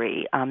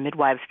century.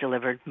 Midwives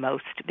delivered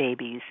most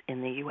babies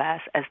in the U.S.,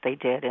 as they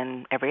did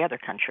in every other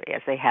country,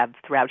 as they have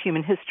throughout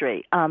human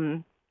history.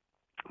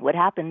 What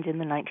happened in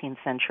the 19th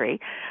century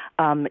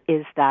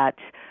is that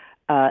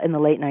in the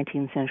late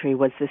 19th century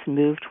was this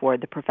move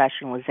toward the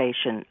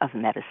professionalization of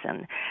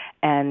medicine.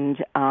 And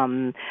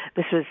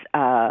this was,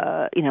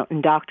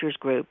 in doctors'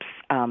 groups,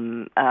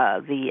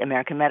 the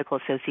American Medical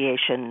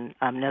Association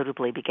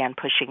notably began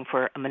pushing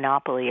for a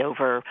monopoly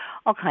over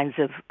all kinds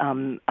of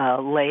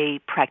lay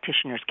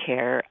practitioners'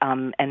 care,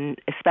 and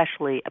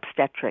especially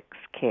obstetrics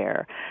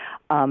care.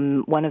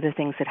 One of the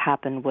things that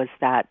happened was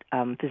that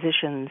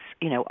physicians,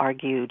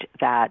 argued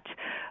that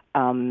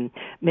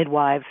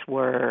midwives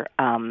were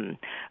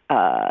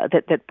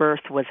that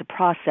birth was a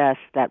process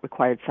that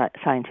required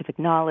scientific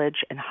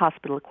knowledge and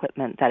hospital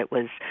equipment, that it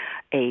was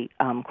a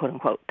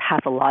quote-unquote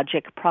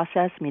pathologic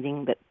process,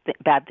 meaning that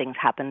bad things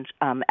happened,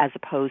 as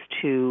opposed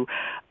to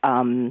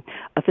a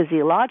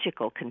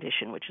physiological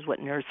condition, which is what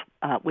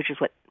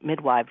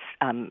midwives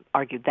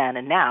argued then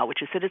and now,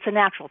 which is that it's a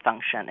natural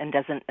function and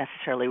doesn't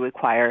necessarily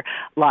require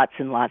lots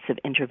and lots of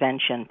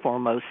intervention for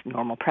most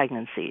normal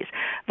pregnancies.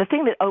 The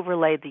thing that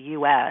overlaid the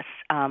U.S.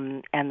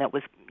 And that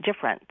was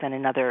different than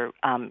in other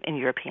in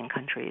European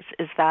countries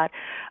is that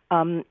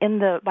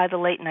by the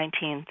late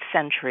 19th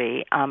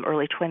century,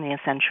 early 20th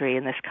century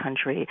in this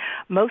country,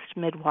 most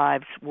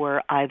midwives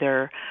were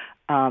either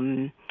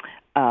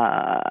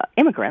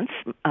immigrants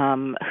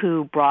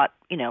who brought,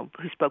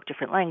 who spoke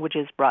different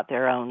languages, brought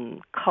their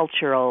own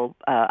cultural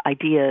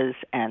ideas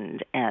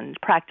and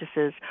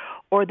practices,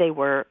 or they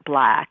were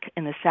black.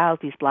 In the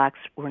South, these blacks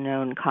were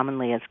known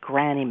commonly as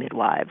granny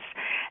midwives.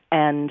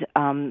 And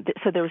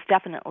so there was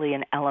definitely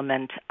an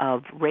element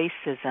of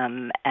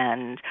racism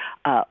and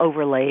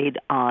overlaid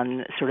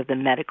on sort of the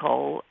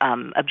medical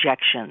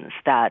objections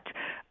that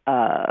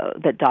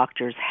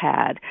doctors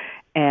had.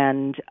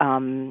 And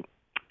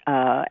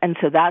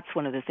so that's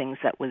one of the things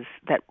that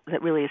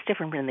really is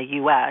different in the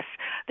U.S.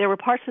 There were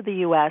parts of the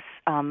U.S.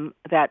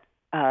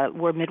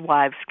 Where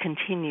midwives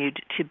continued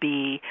to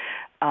be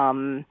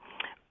in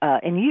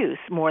use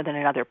more than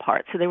in other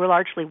parts. So they were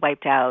largely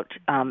wiped out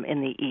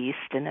in the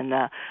East and in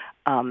the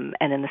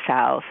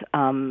South.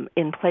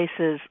 In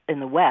places in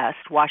the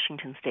West,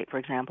 Washington State, for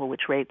example,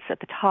 which rates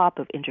at the top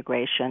of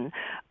integration,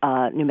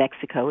 New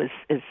Mexico is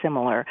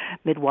similar.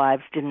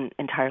 Midwives didn't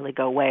entirely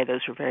go away.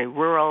 Those were very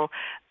rural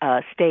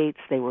states.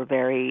 They were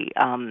very,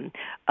 they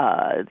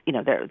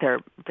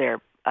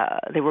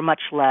were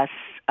much less.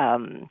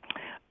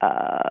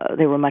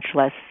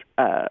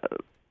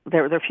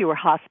 There were fewer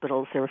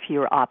hospitals, there were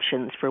fewer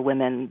options for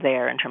women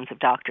there in terms of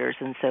doctors,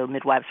 and so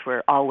midwives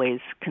were always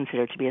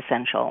considered to be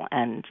essential,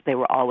 and they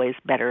were always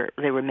better,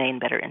 they remain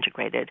better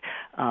integrated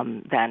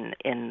than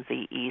in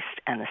the East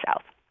and the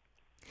South.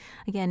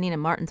 Again, Nina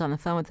Martin's on the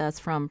phone with us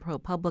from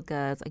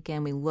ProPublica.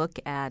 Again, we look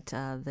at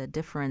the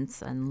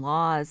difference in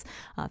laws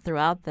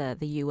throughout the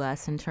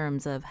U.S. in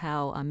terms of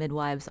how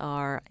midwives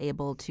are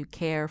able to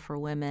care for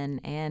women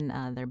and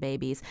their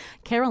babies.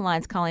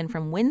 Caroline's calling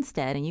from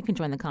Winstead, and you can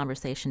join the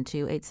conversation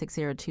too,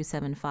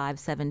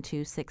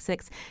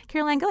 860-275-7266.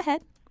 Caroline, go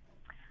ahead.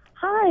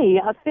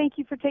 Hi. Thank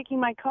you for taking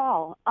my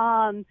call.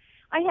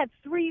 I had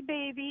 3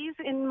 babies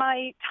in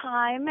my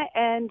time,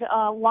 and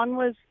one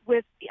was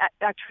with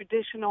a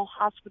traditional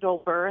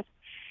hospital birth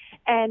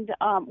and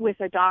with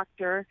a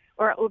doctor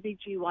or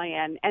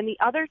OBGYN. And the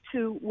other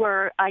 2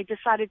 I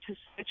decided to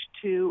switch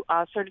to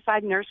a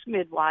certified nurse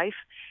midwife.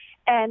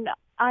 And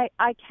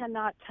I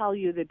cannot tell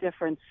you the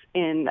difference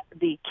in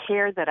the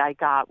care that I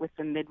got with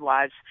the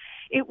midwives.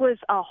 It was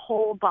a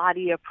whole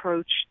body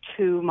approach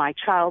to my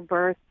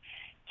childbirth,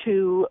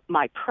 to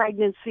my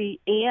pregnancy,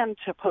 and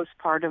to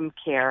postpartum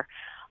care.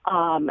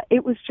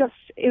 It was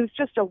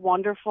just a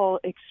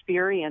wonderful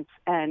experience,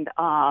 and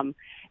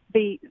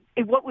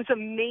what was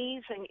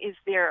amazing is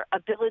their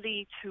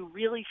ability to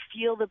really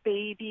feel the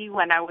baby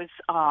when I was,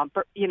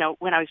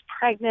 when I was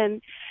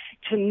pregnant,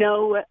 to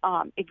know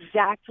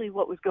exactly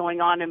what was going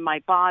on in my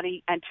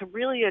body, and to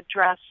really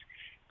address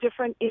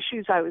different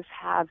issues I was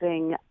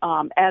having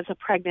as a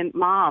pregnant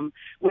mom,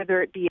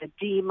 whether it be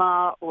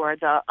edema or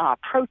the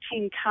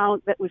protein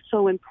count that was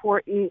so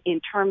important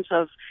in terms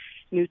of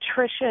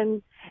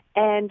nutrition.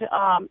 And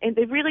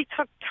they really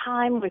took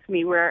time with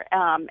me where,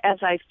 as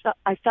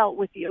I felt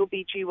with the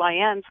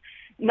OBGYNs,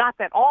 not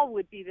that all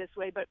would be this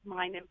way, but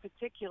mine in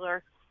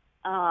particular,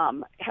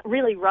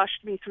 really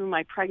rushed me through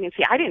my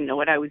pregnancy. I didn't know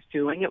what I was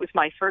doing. It was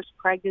my first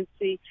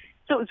pregnancy.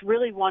 So it was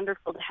really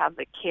wonderful to have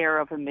the care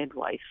of a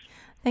midwife.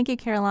 Thank you,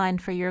 Caroline,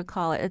 for your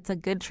call. It's a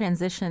good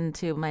transition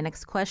to my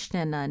next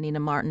question,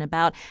 Nina Martin,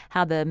 about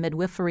how the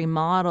midwifery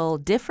model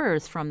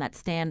differs from that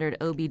standard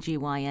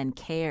OBGYN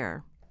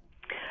care.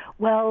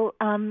 Well,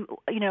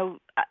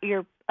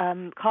 your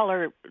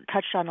caller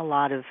touched on a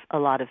lot of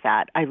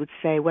that. I would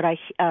say what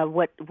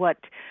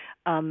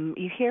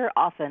you hear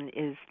often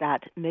is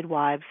that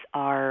midwives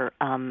are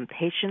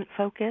patient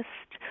focused,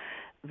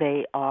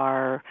 they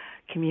are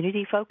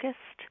community focused.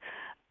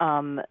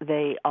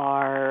 The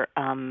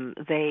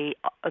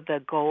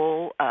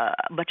goal.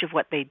 Much of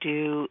what they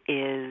do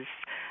is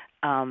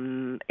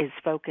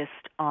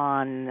focused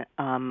on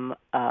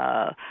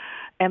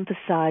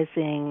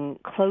emphasizing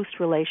close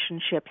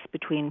relationships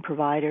between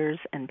providers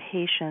and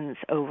patients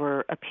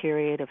over a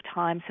period of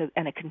time,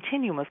 and a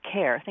continuum of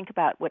care. Think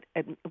about what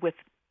with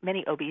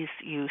many OBs,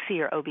 you see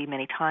your OB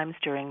many times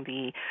during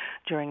the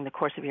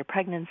course of your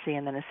pregnancy,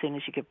 and then as soon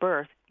as you give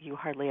birth, you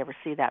hardly ever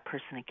see that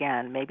person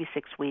again. Maybe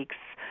 6 weeks,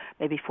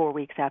 maybe 4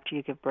 weeks after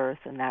you give birth,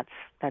 and that's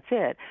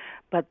it.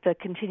 But the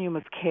continuum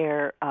of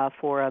care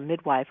for a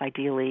midwife,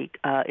 ideally,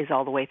 is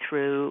all the way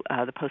through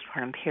the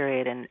postpartum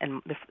period, and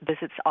the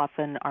visits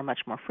often are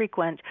much more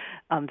frequent.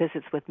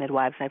 Visits with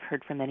midwives, I've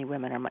heard from many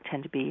women,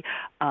 tend to be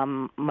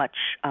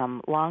much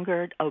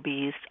longer.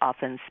 OBs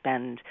often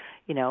spend,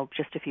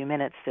 just a few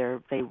minutes.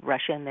 They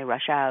rush in, they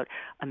rush out.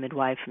 A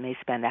midwife may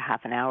spend a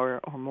half an hour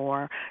or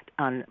more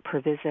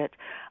per visit.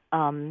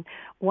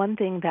 One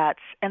thing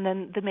and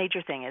then the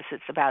major thing is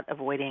it's about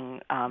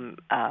avoiding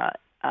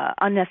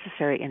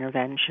unnecessary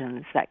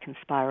interventions that can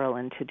spiral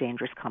into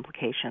dangerous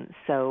complications.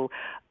 So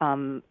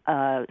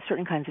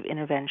certain kinds of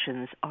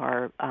interventions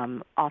are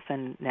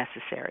often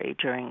necessary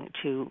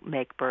to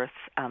make birth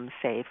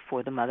safe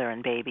for the mother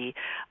and baby,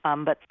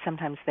 but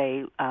sometimes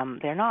they're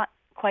not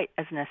quite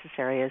as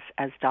necessary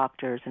as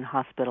doctors and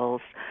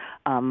hospitals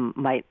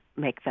might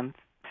make them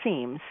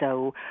seem.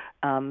 So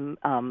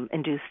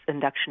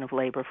induction of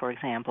labor, for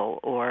example,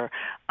 or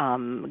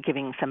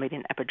giving somebody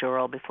an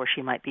epidural before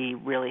she might be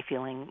really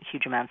feeling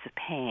huge amounts of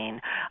pain.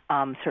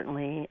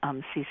 Certainly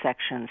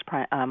C-sections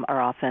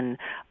are often,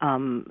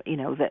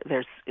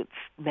 it's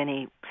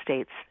many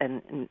states,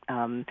 and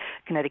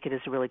Connecticut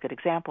is a really good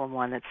example, and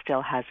one that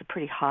still has a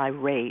pretty high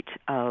rate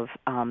of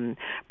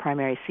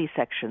primary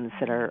C-sections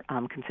that are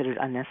considered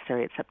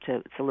unnecessary.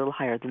 It's a little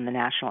higher than the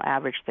national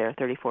average there,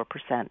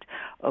 34%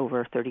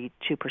 over 32%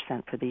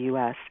 for the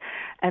U.S.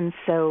 And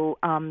so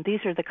these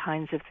are the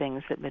kinds of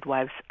things that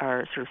midwives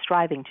are sort of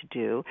striving to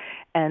do.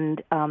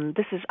 And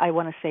this is, I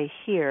want to say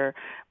here,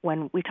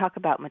 when we talk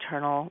about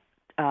maternal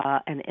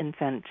and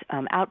infant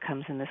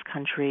outcomes in this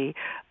country,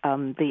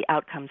 the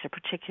outcomes are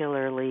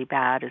particularly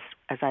bad,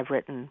 as I've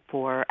written,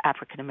 for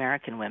African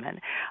American women.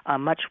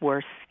 Much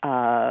worse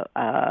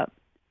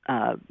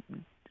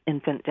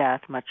infant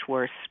death, much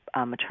worse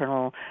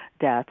maternal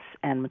deaths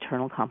and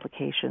maternal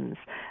complications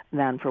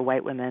than for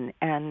white women.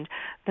 And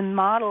the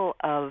model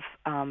of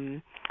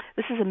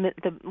this is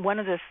one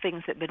of the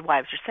things that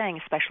midwives are saying,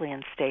 especially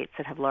in states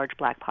that have large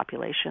black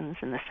populations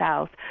in the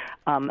South,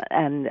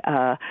 and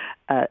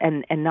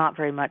not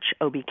very much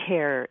OB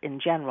care in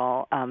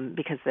general,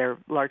 because they're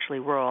largely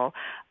rural,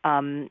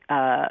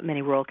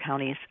 many rural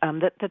counties.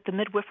 That the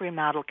midwifery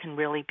model can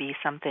really be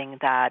something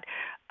that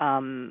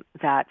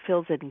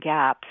fills in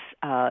gaps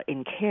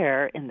in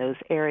care in those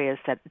areas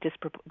that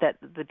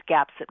the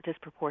gaps that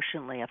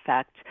disproportionately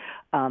affect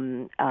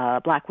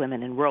black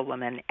women and rural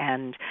women,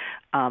 and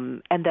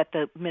that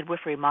the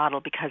midwifery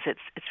model, because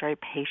it's very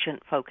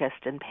patient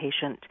focused and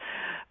patient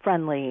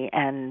friendly,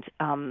 and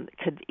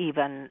could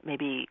even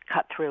maybe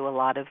cut through a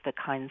lot of the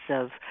kinds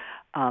of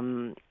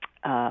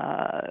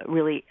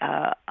really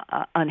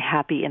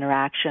unhappy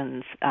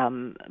interactions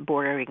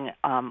bordering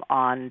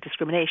on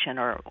discrimination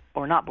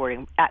or not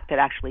bordering, that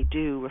actually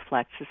do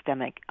reflect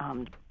systemic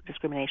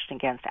discrimination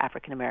against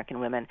African American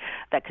women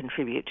that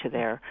contribute to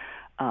their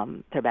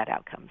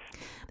outcomes.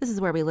 This is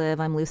Where We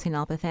Live. I'm Lucy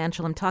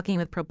Nalpathanchel. I'm talking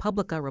with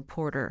ProPublica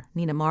reporter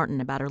Nina Martin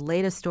about her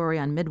latest story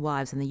on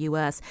midwives in the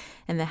U.S.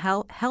 and the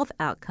health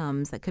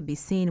outcomes that could be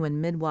seen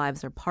when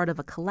midwives are part of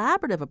a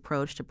collaborative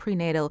approach to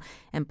prenatal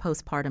and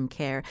postpartum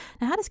care.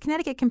 Now, how does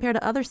Connecticut compare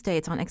to other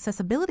states on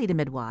accessibility to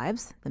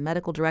midwives? The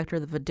medical director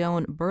of the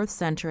Vadone Birth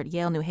Center at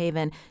Yale New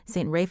Haven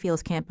St.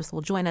 Raphael's campus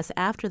will join us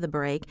after the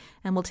break,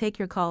 and we'll take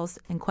your calls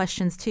and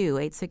questions too.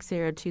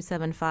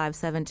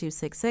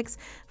 860-275-7266.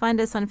 Find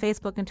us on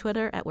Facebook and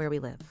Twitter at Where We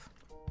Live.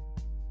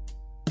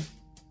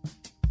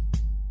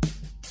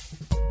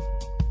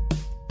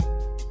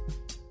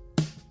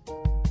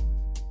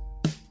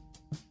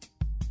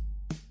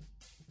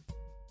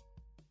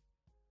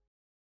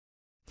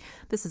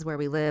 This is Where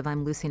We Live.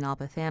 I'm Lucy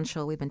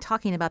Nalpathanchel. We've been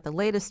talking about the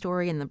latest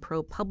story in the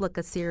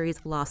ProPublica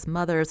series, Lost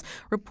Mothers.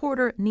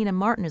 Reporter Nina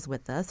Martin is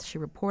with us. She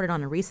reported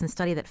on a recent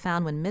study that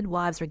found when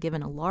midwives are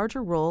given a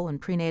larger role in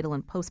prenatal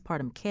and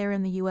postpartum care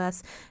in the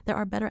U.S., there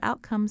are better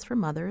outcomes for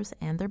mothers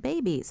and their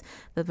babies.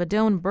 The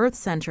Vadone Birth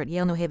Center at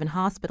Yale New Haven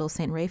Hospital,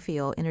 St.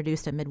 Raphael,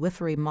 introduced a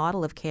midwifery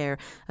model of care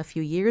a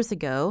few years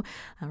ago.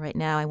 Right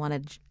now, I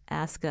want to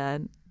ask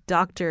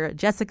Dr.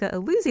 Jessica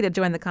Aluzzi to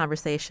join the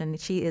conversation.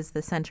 She is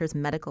the center's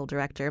medical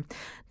director.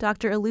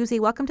 Dr. Aluzzi,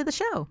 welcome to the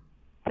show.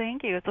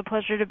 Thank you. It's a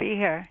pleasure to be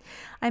here.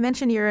 I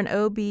mentioned you're an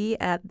OB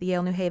at the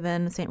Yale New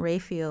Haven St.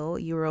 Raphael.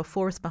 You were a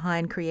force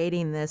behind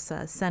creating this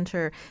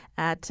center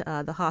at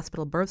the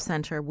hospital birth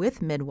center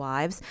with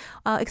midwives.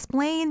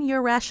 Explain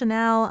your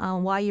rationale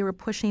on why you were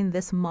pushing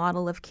this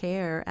model of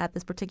care at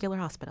this particular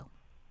hospital.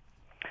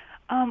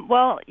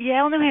 Well,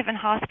 Yale New Haven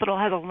Hospital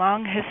has a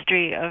long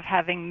history of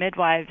having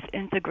midwives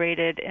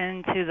integrated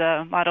into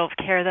the model of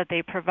care that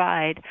they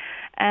provide,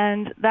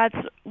 and that's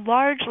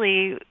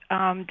largely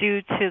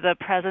due to the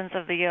presence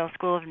of the Yale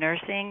School of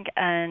Nursing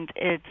and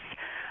its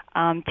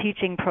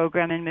teaching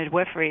program in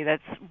midwifery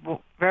that's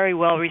very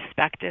well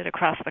respected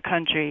across the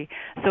country.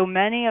 So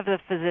many of the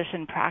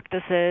physician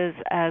practices,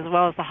 as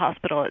well as the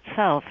hospital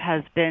itself,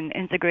 has been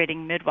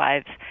integrating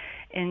midwives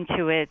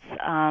into its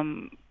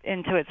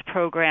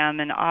program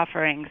and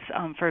offerings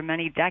for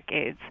many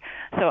decades.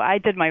 So I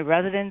did my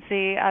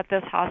residency at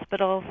this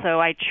hospital,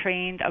 so I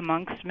trained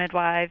amongst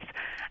midwives,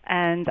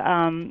 and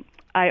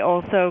I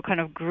also kind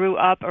of grew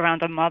up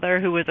around a mother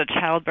who was a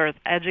childbirth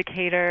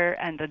educator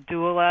and a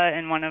doula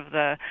in one of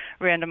the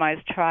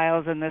randomized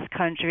trials in this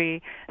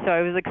country. So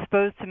I was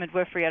exposed to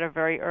midwifery at a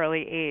very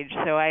early age.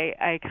 So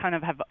I kind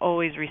of have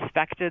always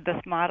respected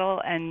this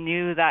model and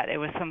knew that it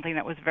was something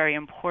that was very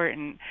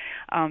important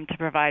to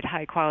provide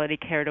high-quality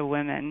care to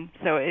women.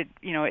 So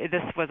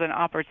this was an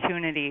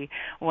opportunity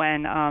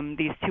when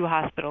these two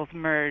hospitals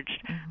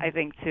merged, I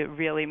think, to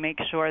really make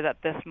sure that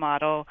this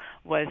model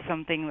was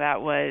something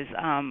that was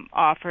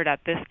offered at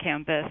this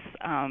campus,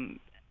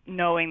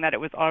 knowing that it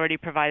was already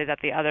provided at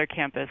the other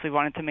campus. We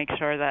wanted to make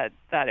sure that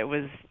it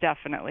was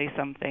definitely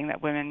something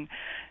that women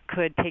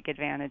could take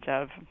advantage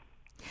of.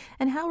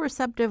 And how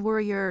receptive were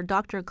your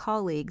doctor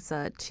colleagues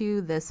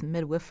to this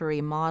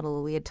midwifery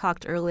model? We had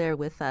talked earlier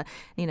with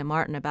Nina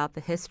Martin about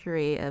the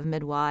history of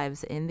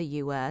midwives in the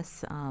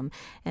U.S., and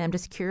I'm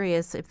just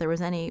curious if there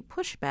was any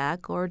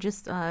pushback or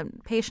just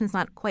patients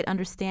not quite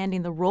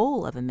understanding the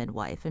role of a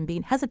midwife and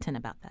being hesitant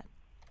about that.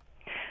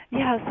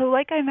 Yeah, so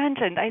like I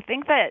mentioned, I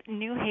think that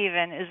New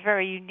Haven is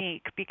very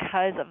unique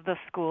because of the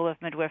School of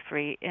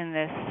Midwifery in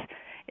this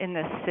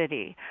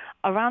city.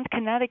 Around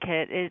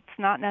Connecticut, it's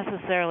not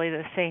necessarily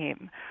the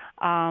same.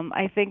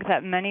 I think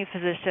that many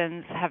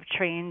physicians have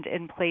trained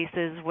in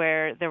places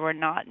where there were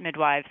not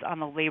midwives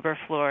on the labor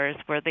floors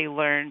where they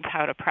learned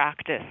how to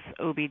practice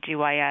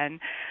OBGYN,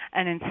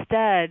 and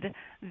instead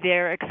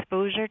their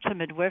exposure to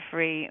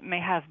midwifery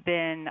may have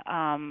been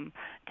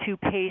to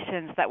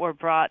patients that were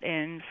brought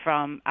in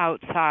from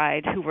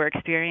outside who were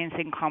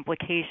experiencing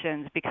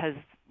complications because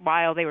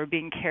while they were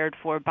being cared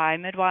for by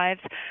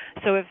midwives.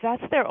 So if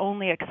that's their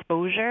only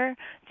exposure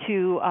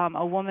to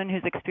a woman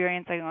who's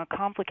experiencing a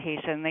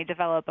complication, they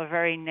develop a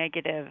very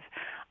negative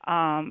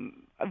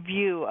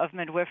view of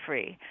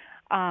midwifery.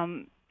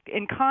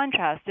 In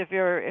contrast, if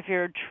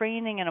you're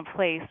training in a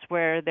place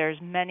where there's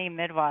many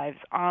midwives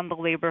on the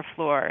labor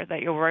floor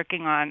that you're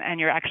working on, and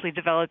you're actually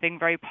developing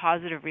very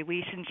positive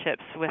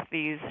relationships with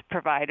these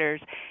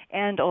providers,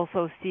 and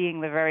also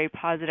seeing the very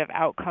positive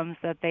outcomes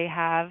that they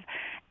have,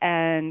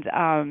 and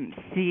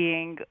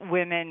seeing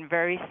women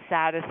very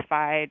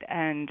satisfied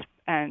and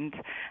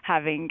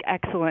having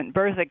excellent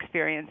birth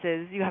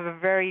experiences, you have a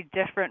very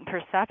different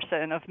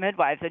perception of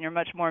midwives, and you're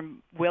much more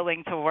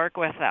willing to work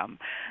with them.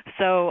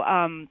 So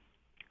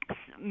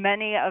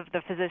many of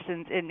the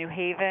physicians in New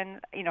Haven,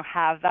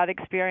 have that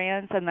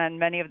experience, and then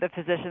many of the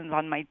physicians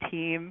on my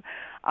team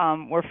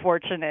were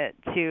fortunate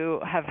to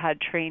have had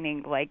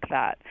training like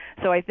that.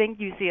 So I think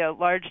you see a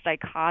large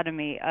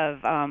dichotomy of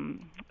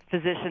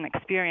physician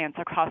experience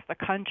across the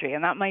country,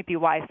 and that might be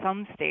why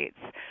some states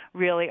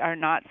really are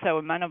not so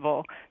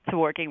amenable to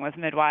working with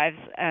midwives,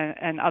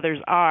 and others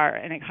are,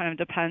 and it kind of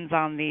depends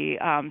on the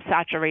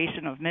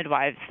saturation of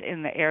midwives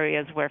in the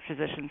areas where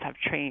physicians have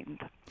trained.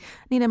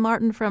 Nina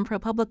Martin from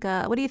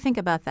ProPublica, what do you think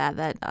about that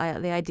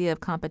the idea of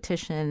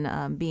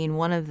competition being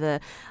one of the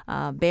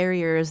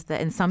barriers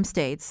that in some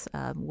states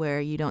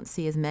where you don't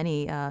see as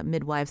many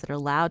midwives that are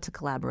allowed to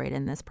collaborate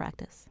in this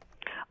practice?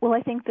 Well,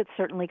 I think that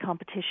certainly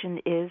competition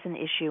is an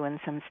issue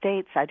in some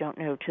states. I don't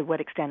know to what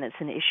extent it's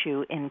an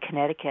issue in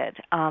Connecticut,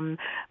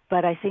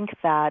 but I think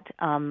that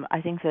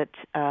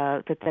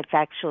that's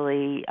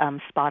actually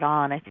spot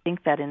on. I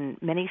think that in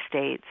many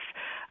states,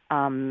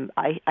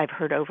 I've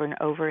heard over and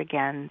over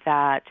again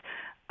that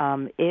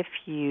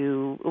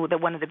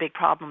one of the big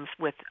problems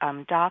with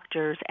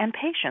doctors and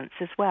patients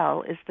as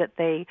well is that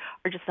they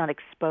are just not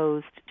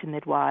exposed to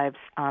midwives.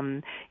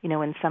 In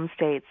some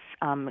states,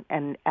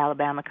 and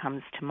Alabama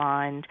comes to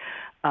mind,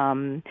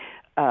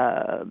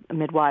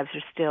 midwives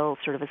are still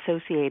sort of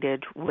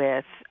associated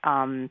with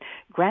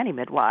granny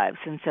midwives,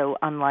 and so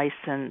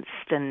unlicensed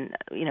and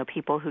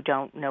people who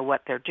don't know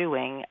what they're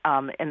doing,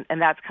 and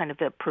that's kind of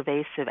the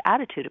pervasive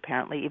attitude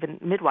apparently. Even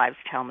midwives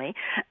tell me,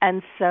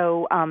 and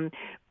so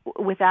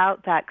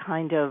without that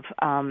kind of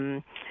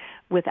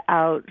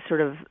without sort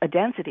of a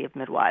density of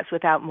midwives,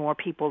 without more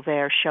people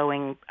there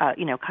showing,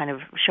 kind of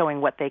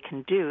showing what they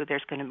can do,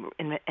 there's going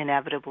to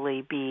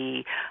inevitably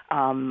be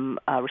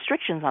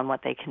restrictions on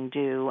what they can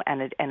do,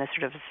 and a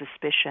sort of a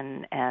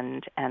suspicion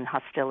and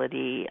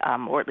hostility,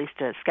 or at least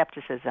a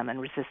skepticism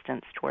and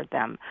resistance toward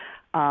them.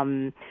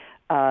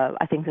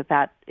 I think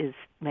that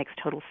makes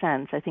total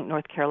sense. I think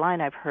North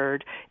Carolina, I've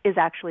heard, is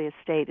actually a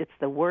state. It's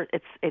the worst.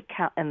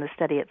 In the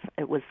study,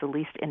 it was the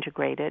least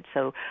integrated.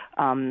 So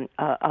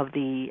of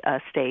the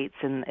states,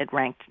 and it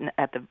ranked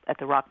at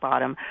the rock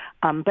bottom.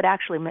 But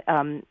actually,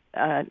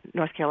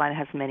 North Carolina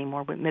has many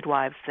more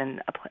midwives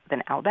than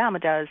Alabama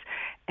does,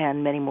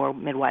 and many more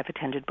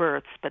midwife-attended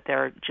births. But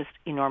there are just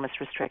enormous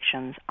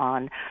restrictions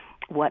on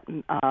what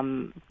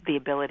the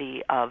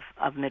ability of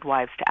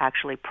midwives to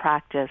actually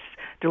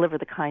deliver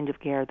the kind of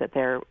care that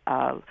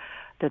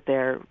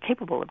they're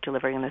capable of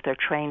delivering and that they're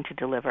trained to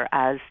deliver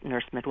as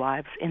nurse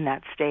midwives in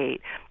that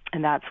state,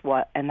 and that's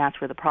where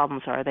the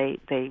problems are. They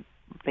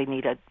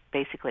need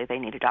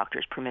a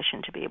doctor's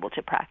permission to be able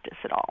to practice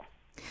at all.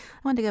 I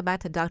wanted to go back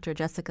to Dr.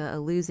 Jessica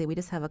Aluzzi. We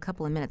just have a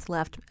couple of minutes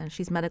left.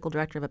 She's medical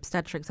director of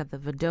obstetrics at the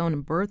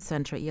Vadone Birth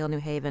Center at Yale New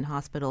Haven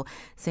Hospital,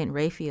 St.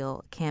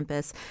 Raphael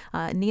campus.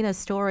 Nina's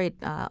story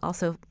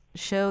also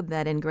showed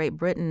that in Great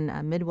Britain,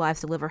 midwives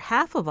deliver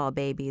half of all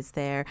babies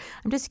there.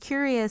 I'm just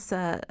curious,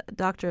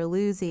 Dr.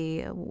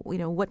 Aluzzi,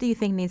 what do you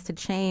think needs to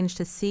change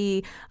to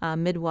see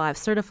midwives,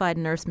 certified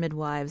nurse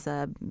midwives,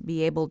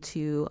 be able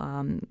to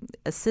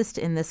assist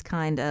in this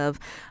kind of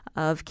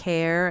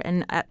care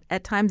and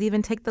at times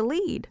even take the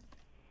lead?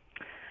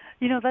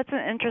 That's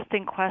an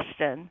interesting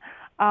question.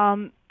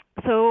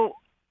 So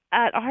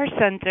at our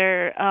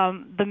center,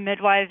 the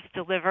midwives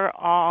deliver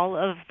all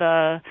of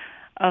the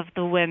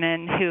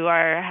women who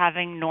are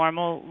having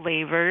normal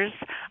labors.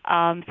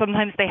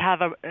 Sometimes they have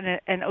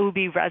an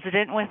OB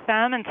resident with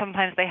them, and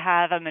sometimes they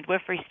have a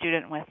midwifery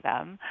student with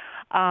them.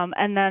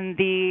 And then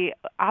the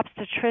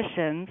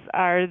obstetricians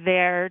are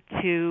there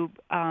to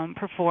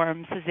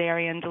perform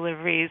cesarean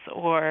deliveries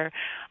or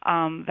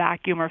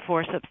vacuum or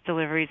forceps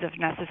deliveries if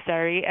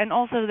necessary, and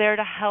also there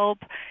to help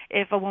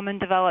if a woman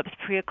develops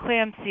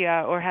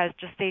preeclampsia or has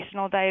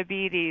gestational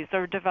diabetes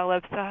or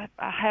develops a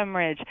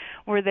hemorrhage.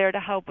 We're there to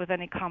help with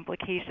any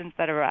complications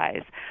that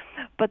arise.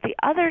 But the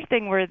other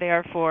thing we're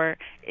there for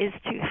is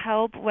to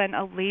help when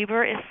a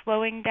labor is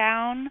slowing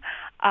down,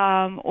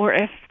 or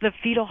if the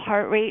fetal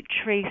heart rate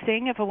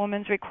tracing, if a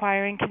woman's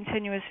requiring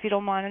continuous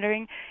fetal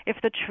monitoring, if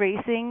the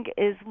tracing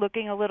is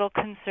looking a little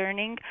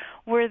concerning,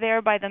 we're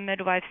there by the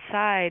midwife's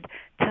side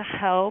to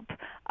help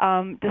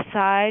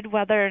decide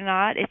whether or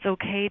not it's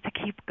okay to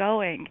keep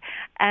going.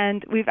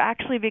 And we've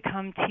actually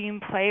become team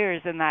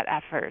players in that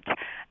effort.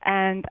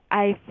 And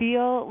I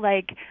feel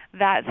like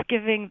that's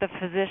giving the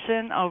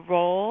physician a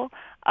role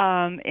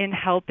in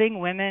helping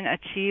women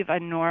achieve a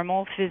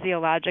normal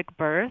physiologic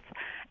birth.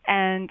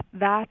 And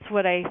that's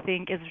what I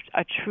think is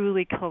a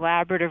truly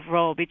collaborative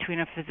role between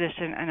a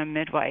physician and a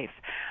midwife.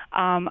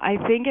 I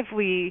think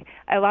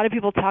a lot of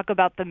people talk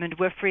about the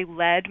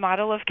midwifery-led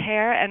model of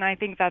care, and I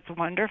think that's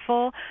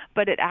wonderful,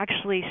 but it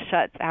actually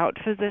shuts out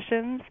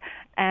physicians,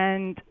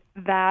 and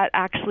that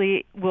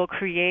actually will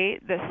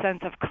create this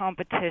sense of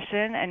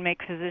competition and make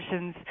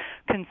physicians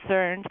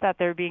concerned that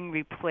they're being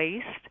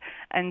replaced.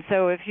 And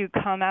so if you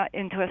come out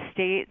into a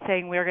state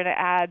saying we're going to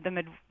add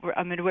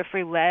a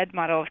midwifery-led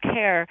model of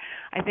care,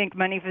 I think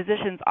many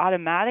physicians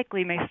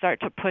automatically may start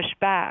to push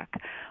back.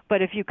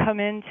 But if you come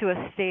into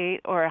a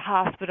state or a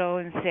hospital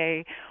and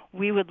say,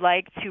 we would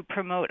like to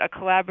promote a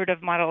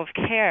collaborative model of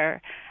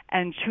care,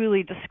 and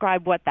truly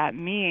describe what that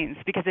means,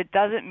 because it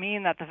doesn't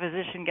mean that the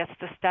physician gets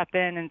to step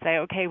in and say,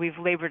 okay, we've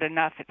labored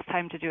enough, it's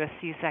time to do a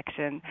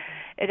C-section.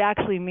 It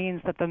actually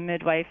means that the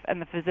midwife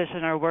and the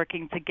physician are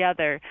working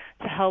together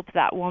to help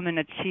that woman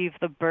achieve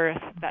the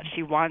birth that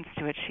she wants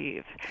to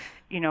achieve,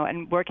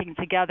 and working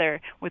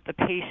together with the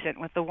patient,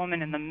 with the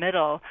woman in the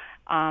middle,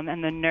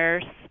 and the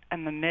nurse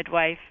and the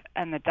midwife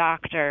and the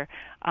doctor,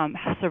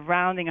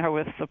 surrounding her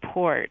with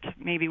support,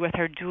 maybe with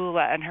her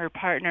doula and her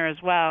partner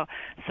as well,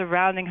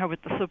 surrounding her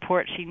with the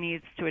support she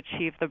needs to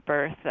achieve the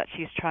birth that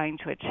she's trying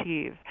to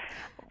achieve.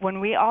 When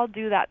we all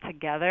do that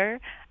together,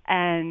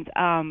 and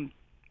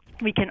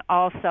we can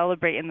all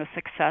celebrate in the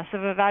success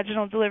of a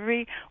vaginal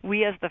delivery,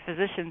 we as the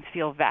physicians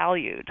feel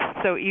valued.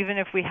 So even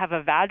if we have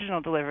a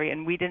vaginal delivery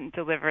and we didn't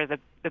deliver the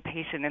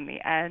patient in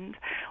the end,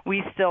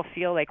 we still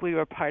feel like we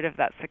were part of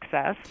that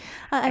success.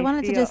 I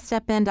wanted to just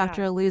step in,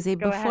 Dr. Aluzzi.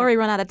 Before we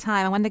run out of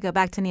time, I wanted to go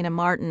back to Nina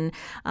Martin.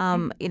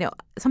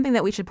 Something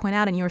that we should point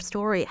out in your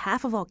story,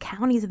 half of all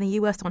counties in the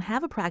U.S. don't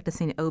have a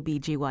practicing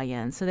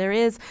OBGYN. So there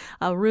is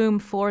a room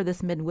for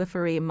this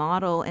midwifery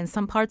model in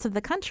some parts of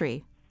the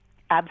country.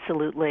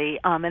 Absolutely,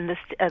 and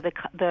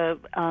the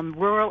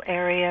rural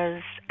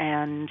areas,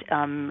 and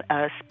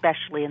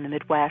especially in the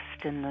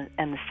Midwest and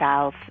the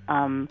South,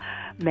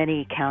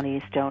 many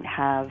counties don't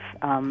have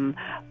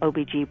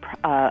OBGYNs.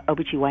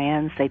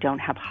 They don't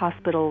have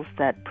hospitals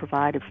that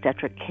provide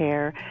obstetric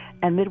care,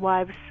 and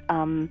midwives,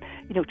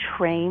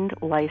 trained,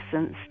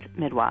 licensed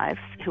midwives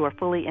who are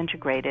fully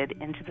integrated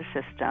into the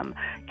system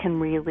can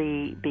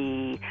really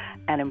be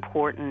an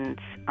important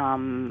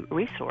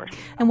resource.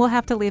 And we'll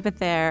have to leave it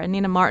there.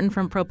 Nina Martin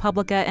from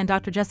ProPublica and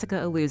Dr. Jessica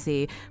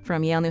Aluzzi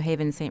from Yale New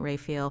Haven St.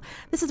 Raphael.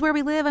 This is Where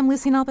We Live. I'm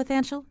Lucy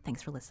Nalpathanchel.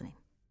 Thanks for listening.